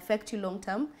like it will affect you long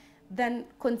term, then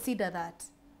consider that.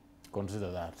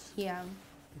 Consider that. Yeah.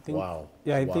 I think, Wow.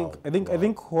 Yeah, I Wow.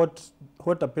 think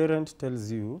what a parent tells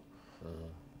you,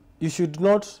 you should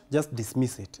not just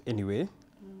dismiss it anyway,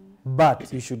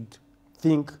 but you should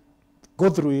think, go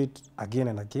through it again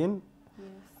and again. Yes.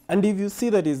 And if you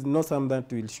see that is not something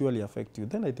that will surely affect you,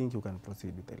 then I think you can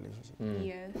proceed with the relationship.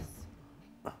 Yes.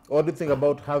 What do you think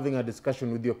about having a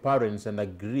discussion with your parents and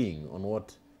agreeing on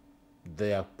what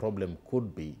their problem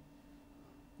could be?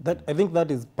 That, I think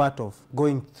that is part of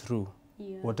going through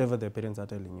Yeah. whatever the parents are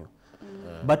telling you.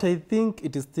 But I think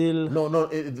it is still... No,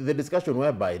 the discussion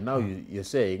whereby now you're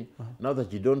saying, now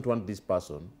that you don't want this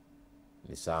person,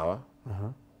 ni sawa,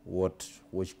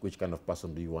 which kind of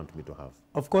person do you want me to have?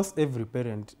 Of course, every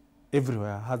parent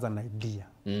everywhere has an idea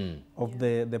of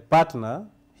the partner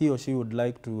he or she would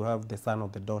like to have the son or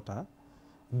the daughter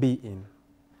be in.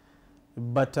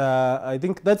 But I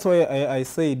think that's why I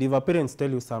said, if a parents tell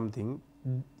you something,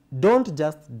 don't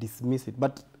just dismiss it,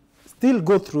 but still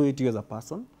go through it you as a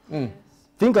person.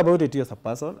 Think about it you as a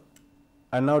person,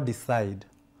 and now decide.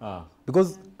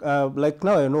 Because like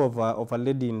now I know of a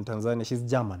lady in Tanzania, she's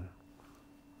German.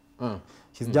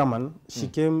 She's German. She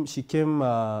came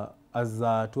as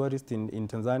a tourist in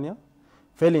Tanzania,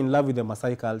 fell in love with the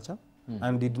Maasai culture,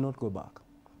 and did not go back.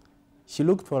 She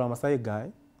looked for a Maasai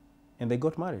guy, and they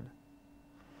got married.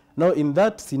 Now, in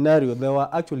that scenario, there were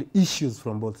actually issues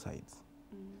from both sides.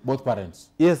 Both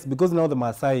parents? Yes, because now the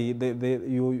Maasai,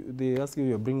 they ask you,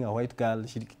 you're bringing a white girl,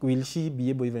 will she be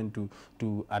able even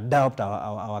to adopt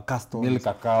our customs? Milk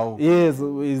a cow. Yes,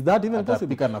 is that even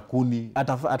possible? Atapika na kuni.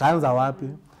 Ataanza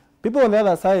wapi? People on the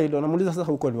other side, wanamuuliza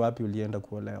sasa huko ni wapi ulienda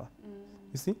kuolewa.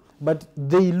 You see? But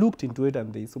they looked into it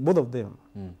and so both of them,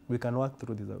 we can work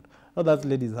through this out. Now that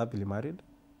lady is happily married.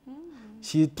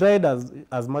 She tried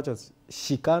as much as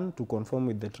she can to conform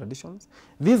with the traditions.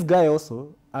 This guy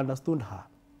also understood her.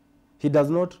 He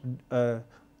does not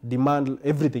demand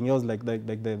everything else like the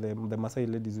Maasai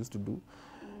ladies used to do.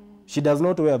 She does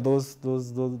not wear those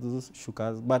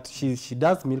shukas, but she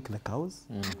does milk the cows.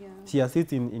 Yeah. She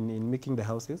assists in making the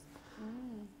houses.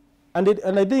 And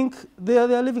I think they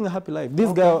are living a happy life.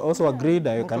 This guy also agreed.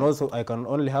 I can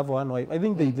only have one wife. I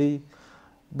think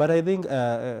but I think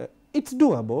it's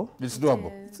doable. It's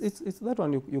doable. Yes. It's that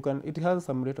one you can. It has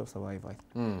some rate of survival. It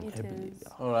I believe. is.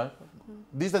 Yeah. All right.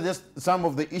 These are just some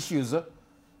of the issues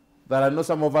that I know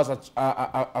some of us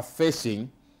are facing,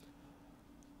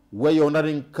 where you're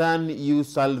wondering, can you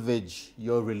salvage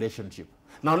your relationship?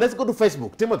 Now let's go to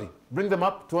Facebook. Timothy, bring them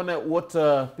up to know what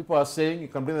people are saying. You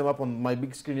can bring them up on my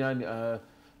big screen here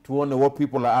to know what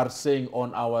people are saying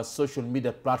on our social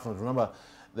media platforms. Remember,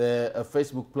 the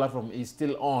Facebook platform is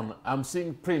still on. I'm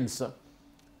seeing Prince.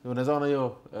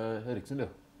 Eric,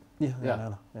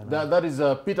 Yeah. That is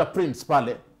Peter Prince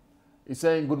Pale. He's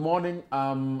saying, good morning,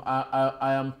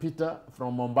 I am Peter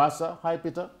from Mombasa. Hi,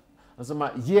 Peter.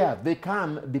 Yeah, they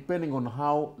can, depending on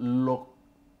how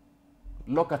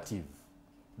locative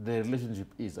the relationship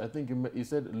is. I think you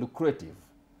said lucrative,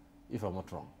 if I'm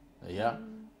not wrong. Yeah.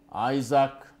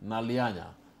 Isaac Nalianya.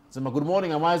 Good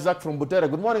morning, I'm Isaac from Butere.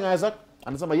 Good morning, Isaac.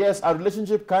 And yes, our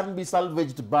relationship can be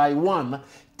salvaged by 1,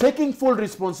 taking full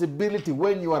responsibility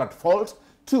when you are at fault.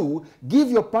 2, give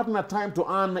your partner time to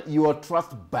earn your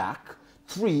trust back.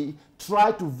 3,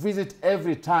 try to visit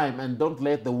every time and don't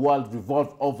let the world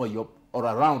revolve over or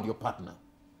around your partner.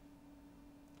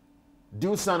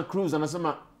 Dusan Cruz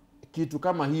anasema kitu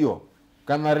kama hiyo.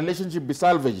 Can a relationship be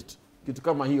salvaged? Kitu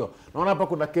kama hiyo. Naona hapa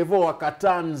kuna Kevo wa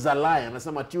Katanza Laya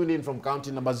anasema tune in from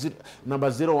county number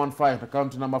 015 to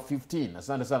county number 15.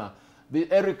 Asante sana. The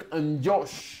Eric and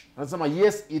Josh anasema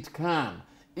yes it can.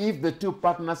 If the two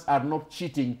partners are not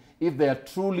cheating, if they are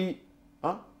truly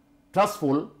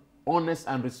trustful, honest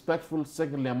and respectful.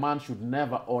 Secondly, a man should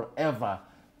never or ever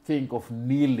think of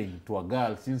kneeling to a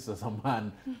girl, since as a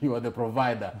man you are the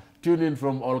provider. Tune in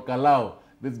from Olkalau.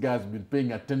 This guy's been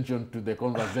paying attention to the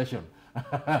conversation.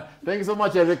 Thank you so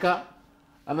much, Erica.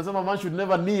 And a man should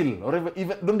never kneel or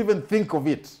even don't even think of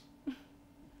it.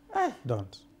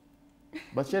 Don't.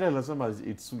 But Cheryl,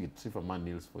 it's sweet if a man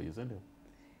kneels for you, isn't it?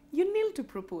 You kneel to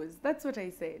propose. That's what I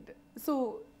said.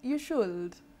 So you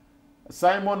should.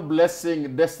 Simon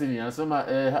Blessing Destiny. Anasema,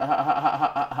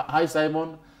 hi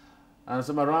Simon.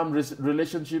 Anasema, Ram,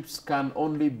 relationships can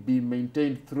only be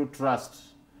maintained through trust.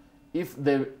 If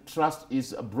the trust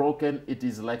is broken, it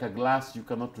is like a glass, you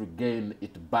cannot regain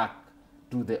it back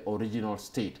to the original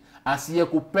state.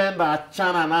 Asiyekupenda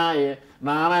achana naye,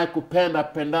 na anayekupenda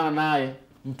pendana naye.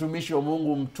 Mtumishi wa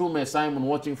Mungu, Mtume Simon,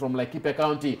 watching from Laikipia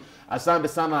County. Asante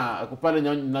sana kupale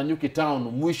Nanyuki Town,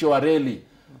 mwisho wa reli.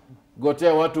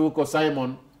 Gotea watu huko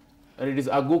Simon. It is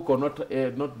Aguko,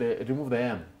 not the, remove the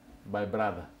M by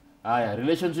brother.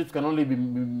 Relationships can only be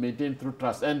maintained through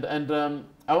trust. And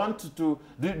I want to,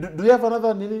 do you have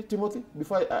another Nini, Timothy,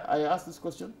 before I ask this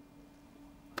question?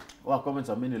 Comments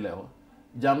are many level.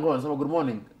 Jango, and good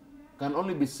morning. Can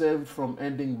only be saved from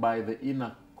ending by the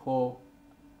inner core.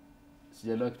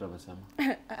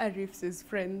 Arif's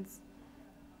friends.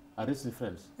 Arif's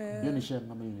friends?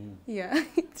 Yeah,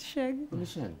 it's Shag.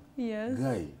 Yes.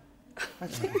 Guy.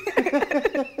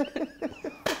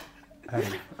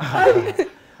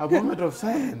 A moment of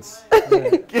science.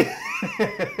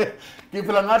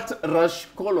 Kipilangat Rush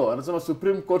Kolo, anasema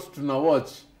Supreme Court tuna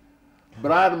watch.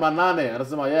 Brian Manane,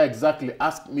 anasema, yeah, exactly.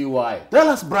 Ask me why. Tell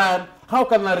us, Brian, how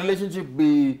can a relationship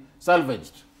be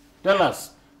salvaged? Tell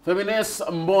us. Feminist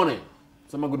Mbone.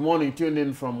 Sama, good morning, tuned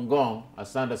in from Gong,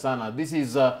 Asante Sana. This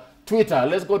is Twitter.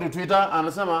 Let's go to Twitter.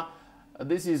 Anasema,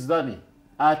 this is Danny.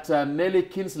 At Nelly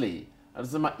Kinsley.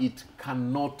 Anasema, it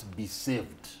cannot be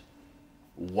saved.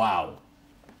 Wow.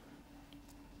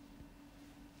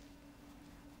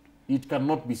 It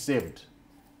cannot be saved.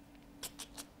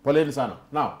 Poleni Sana.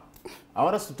 Now, I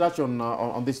want us to touch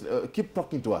on this. Keep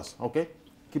talking to us, okay?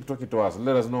 Keep talking to us.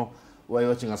 Let us know where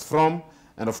you're watching us from.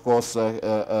 And of course,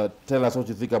 tell us what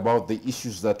you think about the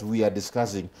issues that we are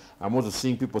discussing. I'm also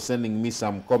seeing people sending me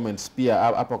some comments. Pia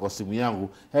hapa kwa simu yangu.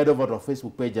 Head over to our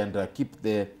Facebook page and keep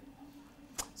the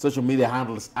social media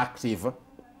handles active.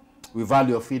 We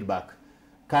value your feedback.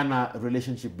 Can a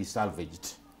relationship be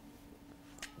salvaged?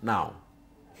 Now,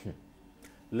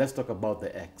 let's talk about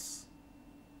the ex.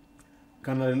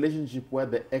 Can a relationship where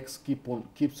the ex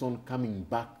keeps on coming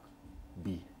back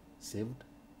be saved?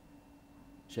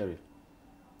 Sheriff?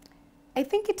 I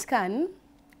think it can,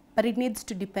 but it needs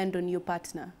to depend on your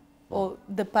partner or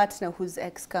the partner whose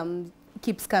ex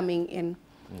keeps coming in.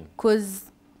 Because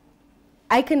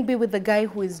I can be with a guy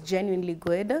who is genuinely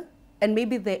good, and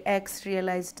maybe the ex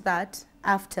realized that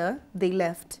after they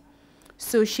left.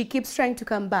 So she keeps trying to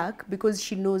come back because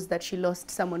she knows that she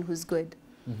lost someone who's good.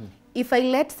 If I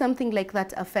let something like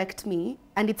that affect me,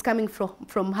 and it's coming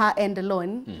from her end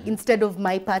alone, instead of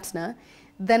my partner,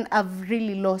 then I've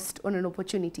really lost on an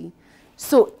opportunity.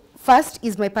 So first,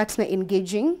 is my partner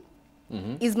engaging?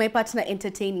 Is my partner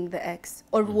entertaining the ex?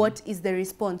 Or what is the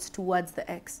response towards the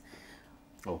ex?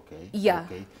 Okay. Yeah.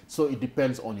 Okay. So it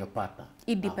depends on your partner.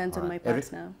 It depends on my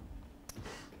partner.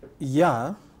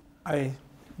 Yeah, I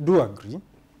do agree.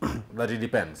 But it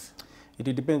depends.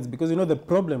 It depends because, you know, the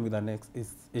problem with an ex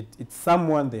is it's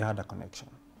someone they had a connection.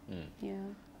 Yeah.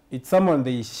 It's someone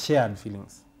they shared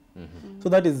feelings. So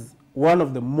that is one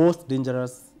of the most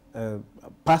dangerous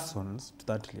persons to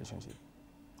that relationship.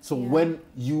 So when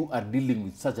you are dealing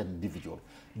with such an individual,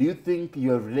 do you think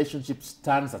your relationship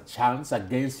stands a chance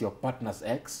against your partner's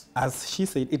ex? As she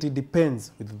said, it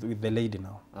depends with the lady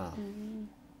now.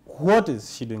 What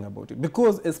is she doing about it?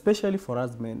 Because especially for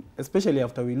us men, especially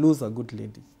after we lose a good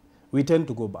lady, we tend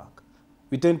to go back.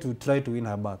 We tend to try to win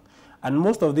her back. And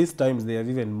most of these times they have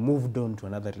even moved on to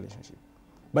another relationship.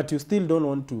 But you still don't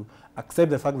want to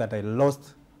accept the fact that I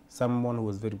lost someone who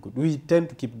was very good. We tend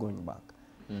to keep going back.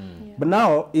 But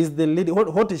now, is the lady,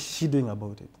 what is she doing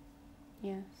about it?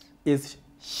 Yes. Is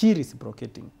she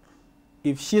reciprocating?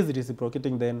 If she is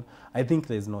reciprocating, then I think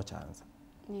there is no chance.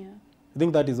 Yeah. I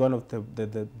think that is one of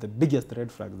the biggest red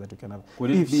flags that you can have.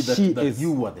 Could it be that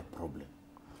you are the problem?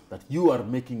 That you are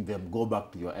making them go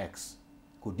back to your ex?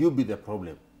 Could you be the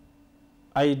problem?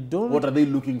 I don't... What are they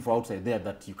looking for outside there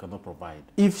that you cannot provide?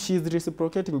 If she's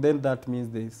reciprocating, then that means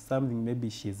there's something maybe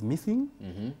she's missing,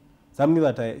 something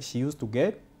that she used to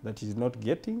get that she's not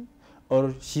getting,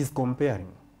 or she's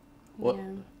comparing. Yeah.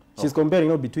 She's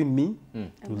comparing between me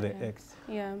to the ex.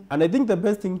 Yeah. And I think the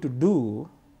best thing to do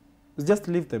is just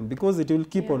leave them, because it will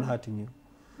keep on hurting you.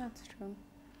 That's true.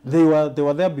 They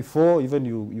were there before even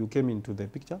you came into the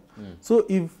picture. So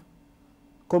if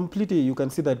completely you can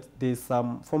see that there's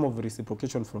some form of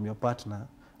reciprocation from your partner,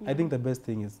 I think the best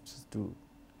thing is just to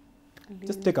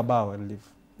just take a bow and leave.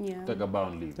 Yeah. Take a bow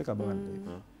and leave. Take a bow and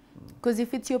leave. Because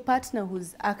if it's your partner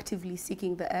who's actively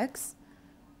seeking the ex,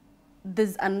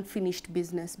 there's unfinished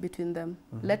business between them.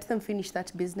 Let them finish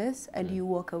that business and you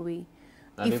walk away.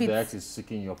 And if the ex is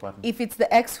seeking your partner? If it's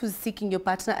the ex who's seeking your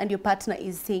partner and your partner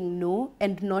is saying no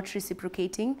and not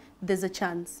reciprocating, there's a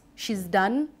chance. She's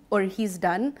done or he's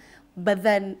done, but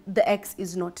then the ex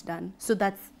is not done. So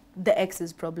that's the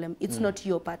ex's problem. It's not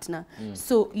your partner.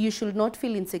 So you should not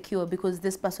feel insecure because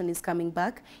this person is coming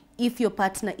back. If your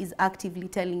partner is actively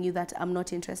telling you that I'm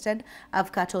not interested,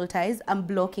 I've cut all ties, I'm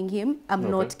blocking him,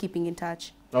 I'm not keeping in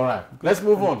touch. All right, let's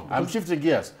move on. I'm shifting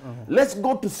gears. Let's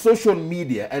go to social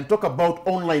media and talk about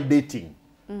online dating.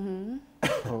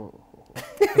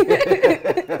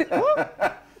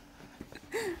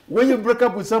 When you break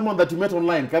up with someone that you met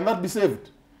online, can that be saved?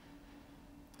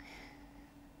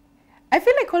 I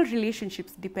feel like all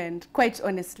relationships depend, quite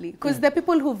honestly, because there are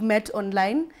people who've met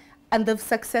online and they've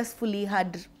successfully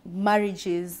had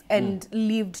marriages and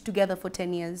lived together for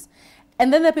 10 years.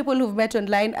 And then there are people who've met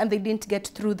online and they didn't get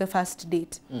through the first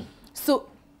date. So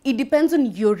it depends on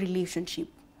your relationship.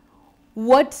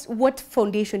 What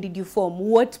foundation did you form?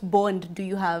 What bond do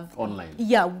you have? Online.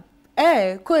 Yeah,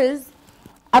 because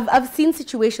I've seen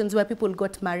situations where people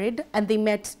got married and they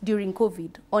met during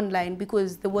COVID online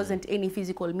because there wasn't any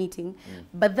physical meeting.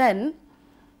 But then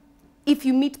if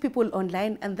you meet people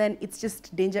online and then it's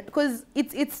just danger, because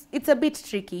it's a bit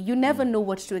tricky. You never know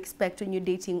what to expect when you're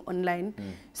dating online.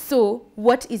 So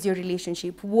what is your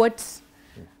relationship? What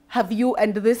have you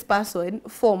and this person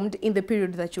formed in the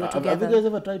period that you were together? Have you guys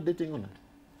ever tried dating online?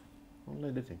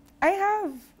 Online dating? I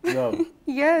have. You have?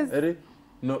 Yes. Eddie?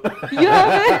 No. You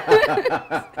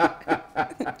have.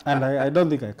 And I don't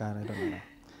think I can. I don't know.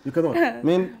 You cannot? I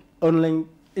mean, online,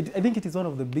 I think it is one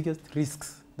of the biggest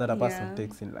risks that a person Yeah.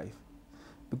 takes in life.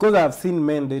 Because I have seen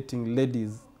men dating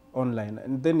ladies online,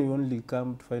 and then you only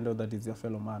come to find out that it's your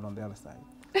fellow man on the other side.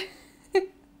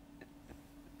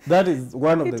 That is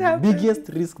one of It the happens. biggest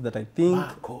risks that I think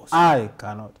Marcos. I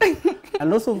cannot.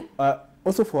 And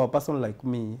also for a person like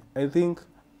me, I think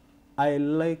I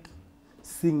like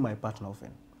seeing my partner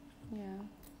often. Yeah.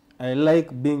 I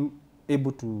like being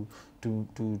able to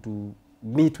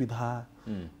meet with her,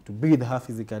 to be with her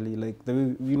physically. Like the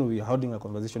way, you know, we're having a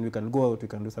conversation, we can go out, we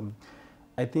can do something.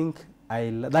 I think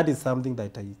that is something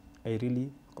that I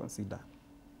really consider.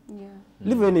 Yeah.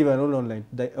 Even on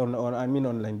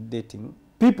online dating,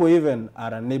 people even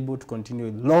are unable to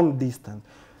continue long distance.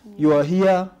 You are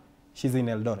here, she's in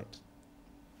Eldoret.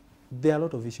 There are a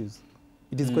lot of issues.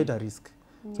 It is quite a risk.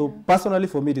 So personally,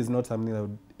 for me, it is not something I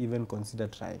would even consider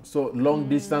trying. So long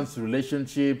distance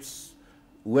relationships,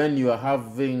 when you are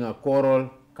having a quarrel,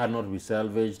 cannot be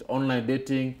salvaged. Online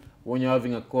dating, when you're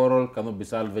having a quarrel, cannot be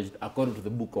salvaged, according to the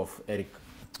book of Eric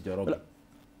Joroge.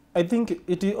 I think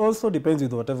it also depends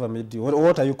with whatever made you.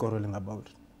 What are you quarreling about?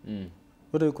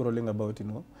 What are you quarreling about? You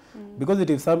know, because if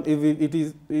it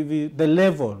is the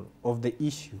level of the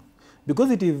issue,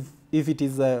 because if it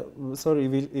is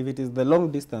the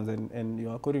long distance and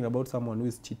you are quarreling about someone who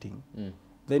is cheating,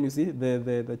 then you see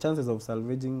the chances of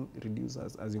salvaging reduce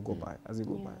as you go by.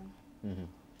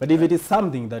 But if it is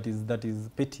something that is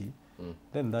petty,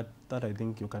 then that I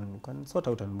think you can sort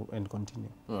out and continue.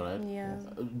 All right. Yeah.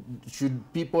 Should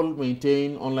people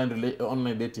maintain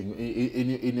online dating?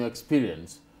 In your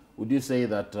experience, would you say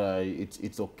that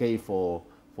it's okay for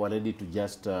a lady to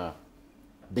just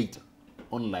date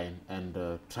online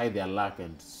and try their luck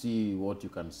and see what you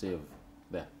can save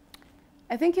there?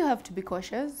 I think you have to be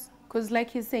cautious because,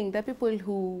 like he's saying, there are people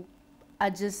who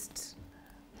are just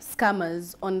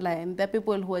scammers online. There are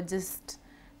people who are just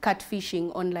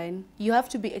catfishing online. You have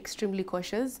to be extremely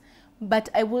cautious, but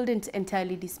I wouldn't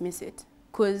entirely dismiss it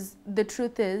because the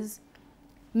truth is,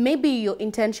 maybe your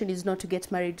intention is not to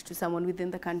get married to someone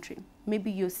within the country. Maybe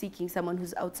you're seeking someone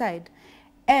who's outside.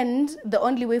 And the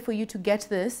only way for you to get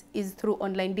this is through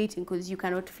online dating because you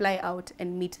cannot fly out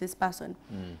and meet this person.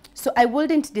 So I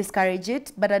wouldn't discourage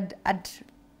it, but I'd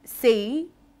say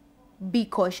be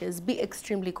cautious, be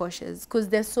extremely cautious because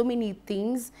there's so many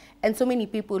things and so many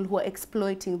people who are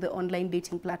exploiting the online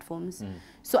dating platforms.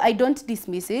 So I don't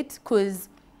dismiss it because,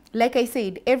 like I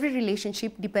said, every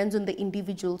relationship depends on the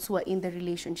individuals who are in the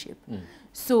relationship.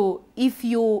 So if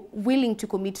you're willing to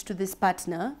commit to this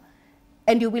partner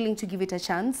and you're willing to give it a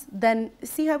chance, then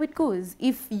see how it goes.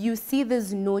 If you see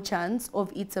there's no chance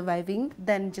of it surviving,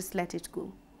 then just let it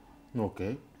go.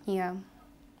 Okay. Yeah.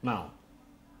 Now,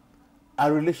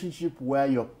 a relationship where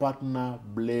your partner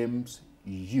blames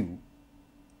you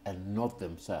and not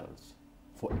themselves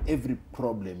for every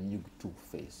problem you two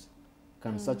face.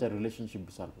 Can such a relationship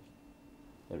be salvaged?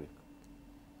 Eric.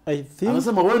 I think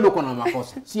Anasema wewe ndio uko na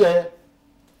makosa. Si yeye.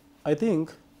 I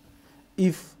think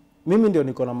if mimi ndio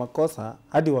niko na makosa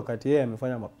hadi wakati yeye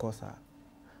amefanya makosa,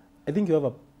 I think you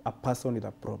have a person with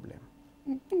a problem.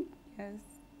 Yes.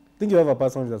 I think you have a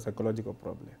person with a psychological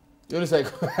problem. You're like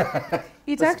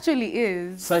It actually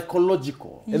is. I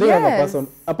psychological. think you have Yes.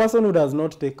 a person who does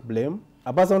not take blame,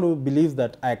 a person who believes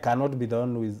that I cannot be the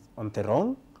one who is on the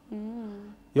wrong.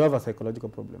 You have a psychological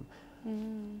problem.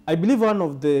 I believe one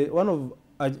of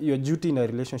your duty in a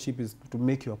relationship is to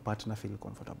make your partner feel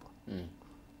comfortable.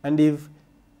 And if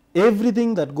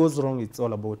everything that goes wrong, it's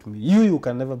all about me, you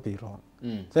can never be wrong.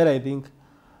 Then I think,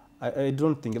 I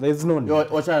don't think, there's no need.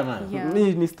 Yeah.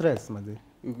 Ni stress, mazi.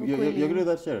 You agree with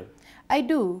that, Sherry? I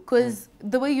do, because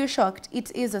the way you're shocked,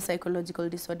 it is a psychological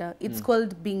disorder. It's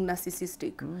called being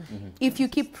narcissistic. If you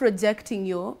keep projecting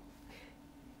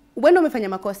when umefanya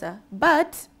makosa,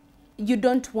 but you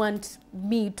don't want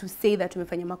me to say that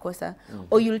umefanya makosa,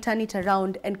 or you'll turn it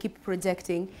around and keep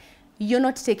projecting, you're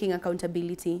not taking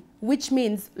accountability, which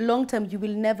means long term you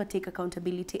will never take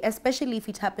accountability, especially if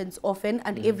it happens often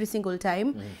and every single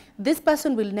time. This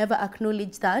person will never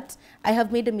acknowledge that I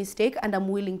have made a mistake and I'm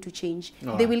willing to change.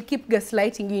 They will keep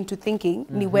gaslighting you into thinking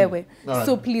ni wewe.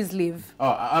 So please leave.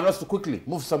 And also quickly,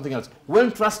 move to something else.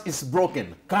 When trust is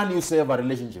broken, can you save a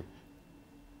relationship?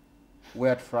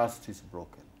 Where trust is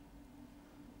broken.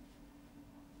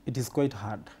 It is quite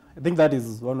hard. I think that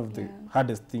is one of the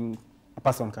hardest things a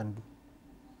person can do.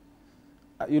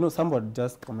 You know, somebody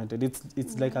just commented,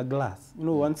 it's like a glass. You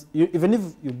know, once even if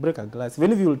you break a glass,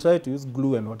 even if you will try to use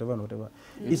glue and whatever,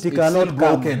 it cannot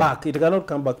come back. It cannot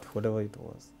come back to whatever it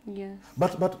was. Yes.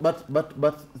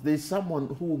 But there's someone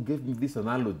who gave me this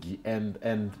analogy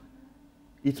and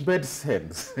it made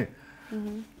sense.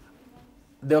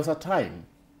 There was a time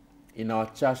in our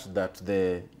church that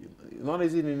the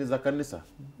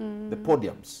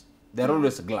podiums, they're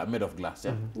always made of glass.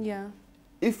 Yeah? Yeah.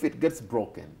 If it gets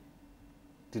broken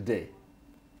today,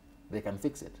 they can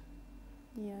fix it.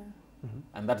 Yeah.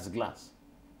 And that is glass.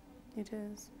 It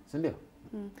is. Sindio?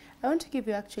 I want to give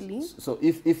you actually. So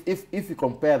if you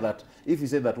compare that, if you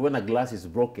say that when a glass is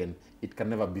broken, it can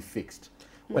never be fixed.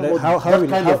 But if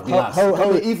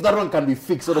that one can be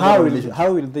fixed,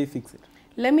 how will they fix it?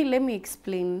 Let me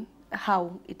explain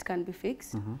how it can be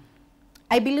fixed.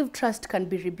 I believe trust can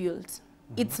be rebuilt.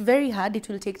 It's very hard, it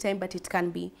will take time, but it can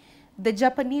be. The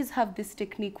Japanese have this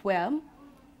technique where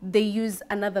they use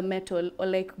another metal or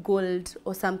like gold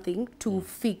or something to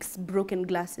fix broken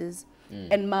glasses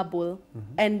and marble,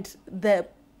 and the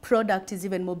product is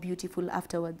even more beautiful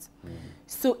afterwards.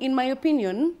 So in my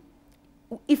opinion,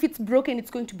 if it's broken, it's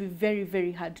going to be very,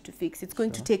 very hard to fix. It's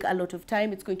going to take a lot of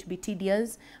time. It's going to be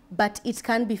tedious, but it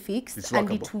can be fixed and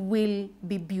it will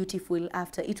be beautiful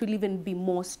after. It will even be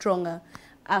more stronger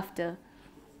after.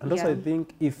 And also I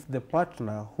think if the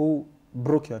partner who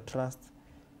broke your trust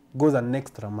goes an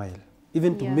extra mile,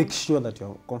 even to make sure that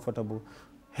you're comfortable,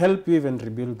 help you even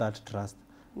rebuild that trust.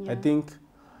 I think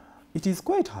it is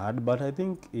quite hard, but I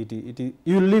think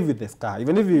you live with the scar.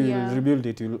 Even if you rebuild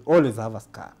it, you'll always have a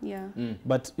scar. Yeah.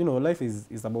 But, you know, life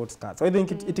is about scars. So I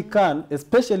think it can,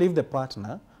 especially if the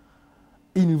partner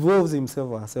involves himself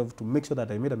or herself to make sure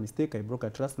that I made a mistake, I broke a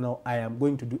trust, now I am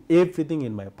going to do everything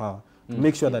in my power to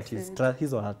make sure that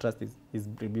his or her trust is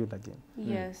rebuilt again.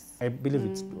 Yes. I believe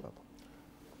it's doable.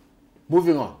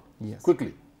 Moving on. Yes.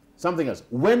 Quickly. Something else.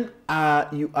 When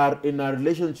you are in a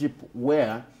relationship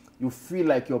where you feel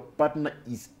like your partner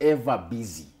is ever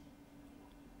busy,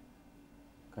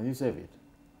 can you save it?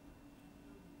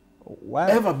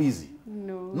 Why? Ever busy.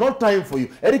 No. No time for you.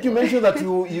 Eric, you mentioned that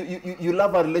you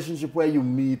love a relationship where you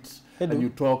meet and you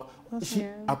talk.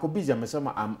 Ako busy,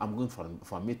 I'm going for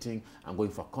a meeting, I'm going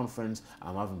for a conference,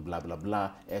 I'm having blah, blah,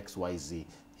 blah, X, Y, Z.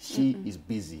 She is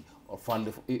busy. Or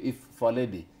if for a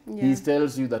lady, he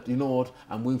tells you that, you know what,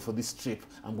 I'm going for this trip,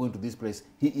 I'm going to this place,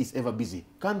 he is ever busy.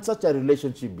 Can such a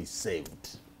relationship be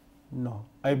saved? No.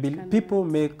 I believe people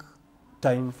make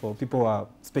time for people who are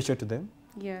special to them.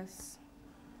 Yes.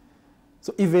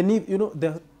 So even if, you know,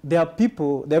 there are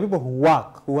people who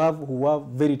work, who have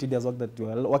very tedious work, that you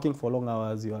are working for long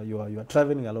hours, you are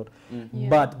traveling a lot,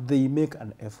 but they make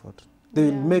an effort. They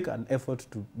will make an effort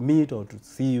to meet or to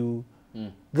see you.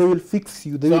 They will fix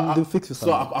you. They'll fix you.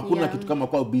 So hakuna kitu kama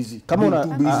kwa busy.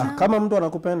 Kama mtu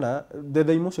anakupenda,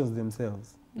 the emotions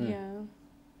themselves.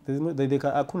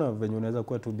 Hakuna venye unaweza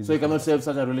kuwa too busy. So you cannot save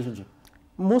such a relationship.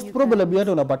 Most probably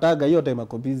hata unapataga hiyo time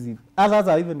ako busy. Others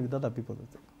are even with other people.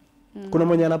 Kuna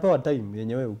mwenye anapewa time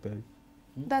yenye wewe upewi.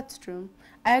 That's true.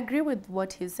 I agree with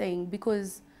what he's saying,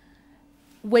 because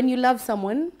when you love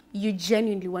someone, you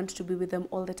genuinely want to be with them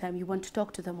all the time. You want to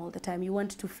talk to them all the time. You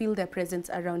want to feel their presence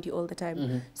around you all the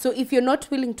time. So if you're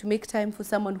not willing to make time for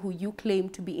someone who you claim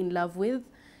to be in love with,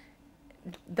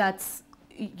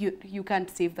 you can't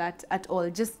save that at all.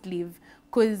 Just leave.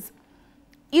 Because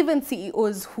even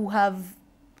CEOs who have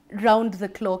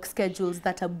round-the-clock schedules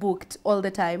that are booked all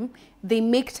the time, they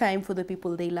make time for the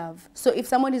people they love. So if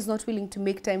someone is not willing to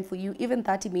make time for you, even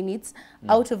 30 minutes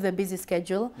out of their busy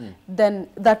schedule, then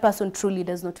that person truly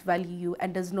does not value you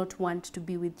and does not want to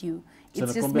be with you.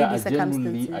 It's just maybe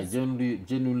circumstances.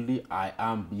 I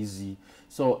am busy.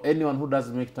 So anyone who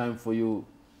doesn't make time for you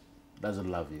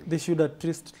doesn't love you. They should at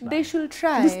least try. They should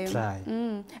try. At least try.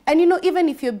 And you know, even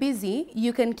if you're busy,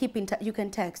 you can keep in touch, you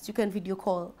can text, you can video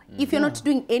call. If you're not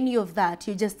doing any of that,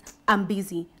 you're just, I'm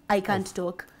busy, I can't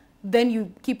talk. Then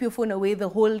you keep your phone away the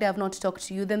whole day, I've not talked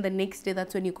to you. Then the next day,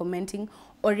 that's when you're commenting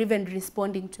or even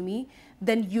responding to me.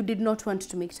 Then you did not want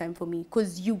to make time for me,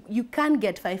 because you can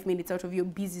get 5 minutes out of your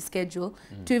busy schedule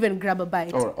to even grab a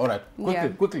bite. All right.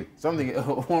 Quickly. Something,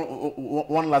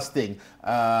 one last thing.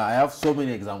 I have so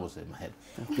many examples in my head.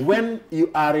 When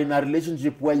you are in a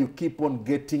relationship where you keep on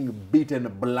getting beaten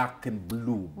black and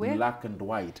blue, black and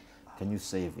white, can you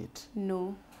save it?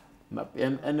 No.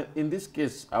 And in this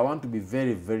case, I want to be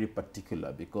very, very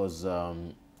particular, because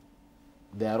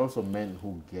there are also men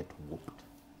who get whooped.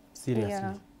 Seriously.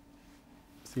 Yeah.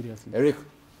 Seriously. Eric?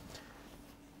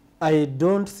 I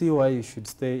don't see why you should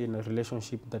stay in a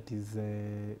relationship that is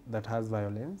that has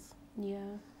violence. Yeah.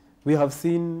 We have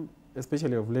seen,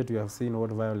 especially of late, we have seen what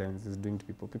violence is doing to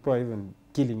people. People are even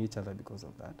killing each other because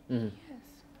of that. Yes.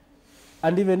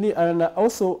 And even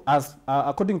also, as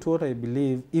according to what I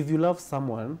believe, if you love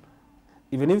someone,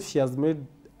 even if she has made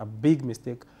a big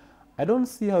mistake, I don't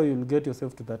see how you'll get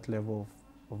yourself to that level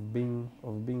of being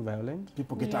violent.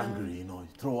 People get angry, you know,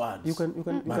 throw words. You can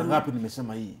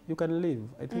live,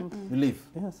 I think. You live?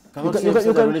 Yes.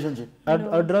 You can relationship?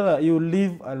 I'd rather you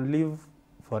live and live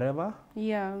forever.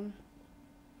 Yeah.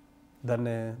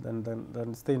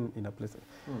 Than staying in a place.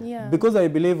 Yeah. Because I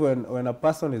believe when a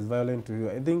person is violent to you,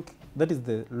 I think that is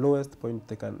the lowest point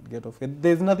they can get off.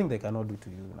 There's nothing they cannot do to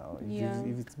you now.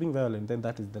 If it's being violent, then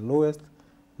that is the lowest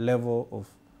level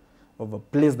of a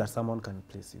place that someone can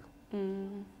place you.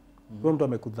 Kwa mtu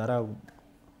amekudharau.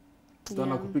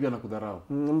 Tuna kupiga na kudharau.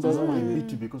 I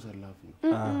beat you because I love you.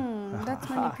 That's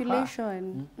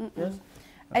manipulation. Yes.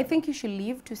 I think you should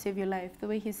live to save your life, the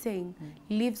way he's saying.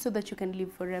 Live so that you can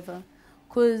live forever.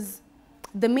 Because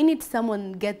the minute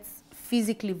someone gets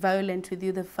physically violent with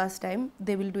you the first time,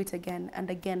 they will do it again and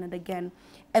again and again.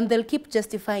 And they'll keep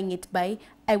justifying it by,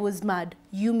 I was mad,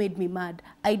 you made me mad,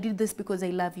 I did this because I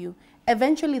love you.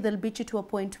 Eventually, they'll beat you to a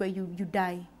point where you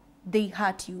die. They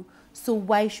hurt you. So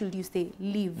why should you stay?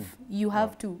 Live. You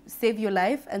have to save your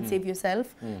life and save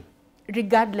yourself,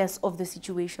 regardless of the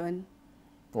situation.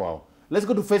 Wow. Let's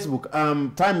go to Facebook.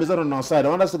 Time is not on our side. I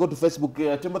want us to go to Facebook.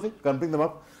 Timothy, you can bring them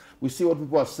up. We see what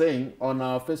people are saying on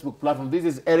our Facebook platform. This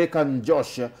is Erica and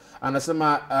Josh. And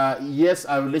Asama, yes,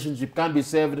 our relationship can be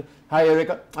saved. Hi,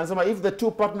 Erica. And Asama, if the two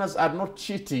partners are not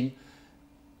cheating,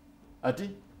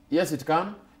 Ati, yes, it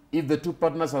can. If the two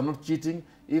partners are not cheating,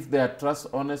 if they are trust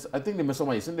honest, I think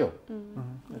nimesoma hii, si ndio?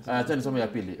 Acha nisome ya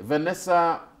pili.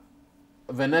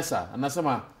 Vanessa,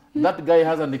 anasema that guy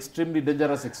has an extremely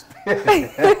dangerous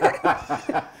experience.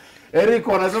 Eric,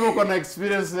 anasema uko na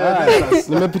experience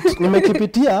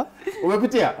Nimekipitia.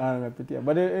 Umepitia? Nimepitia.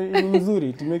 But ni nzuri,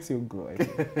 it makes you grow.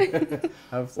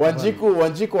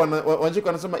 Wanjiku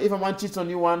anasema if a man cheats on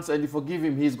you once and you forgive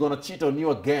him, he's going to cheat on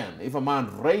you again. If a man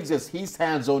raises his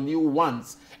hands on you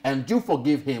once and you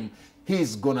forgive him,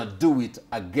 he's going to do it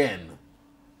again.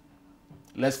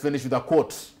 Let's finish with a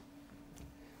quote.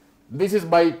 This is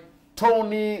by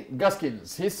Tony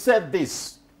Gaskins. He said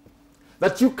this,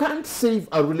 that you can't save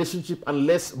a relationship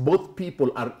unless both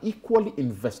people are equally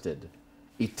invested.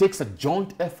 It takes a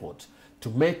joint effort to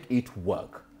make it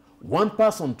work. One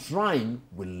person trying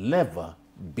will never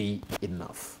be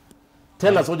enough.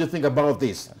 Tell us what you think about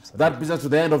this. Absolutely. That brings us to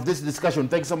the end of this discussion.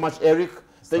 Thanks so much, Eric.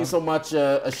 Thanks so much,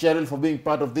 Cheryl, for being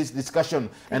part of this discussion.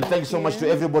 And thanks so much to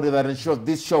everybody that ensured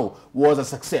this show was a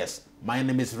success. My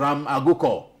name is Ram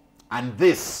Aguko, and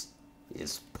this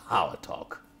is Power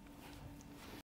Talk.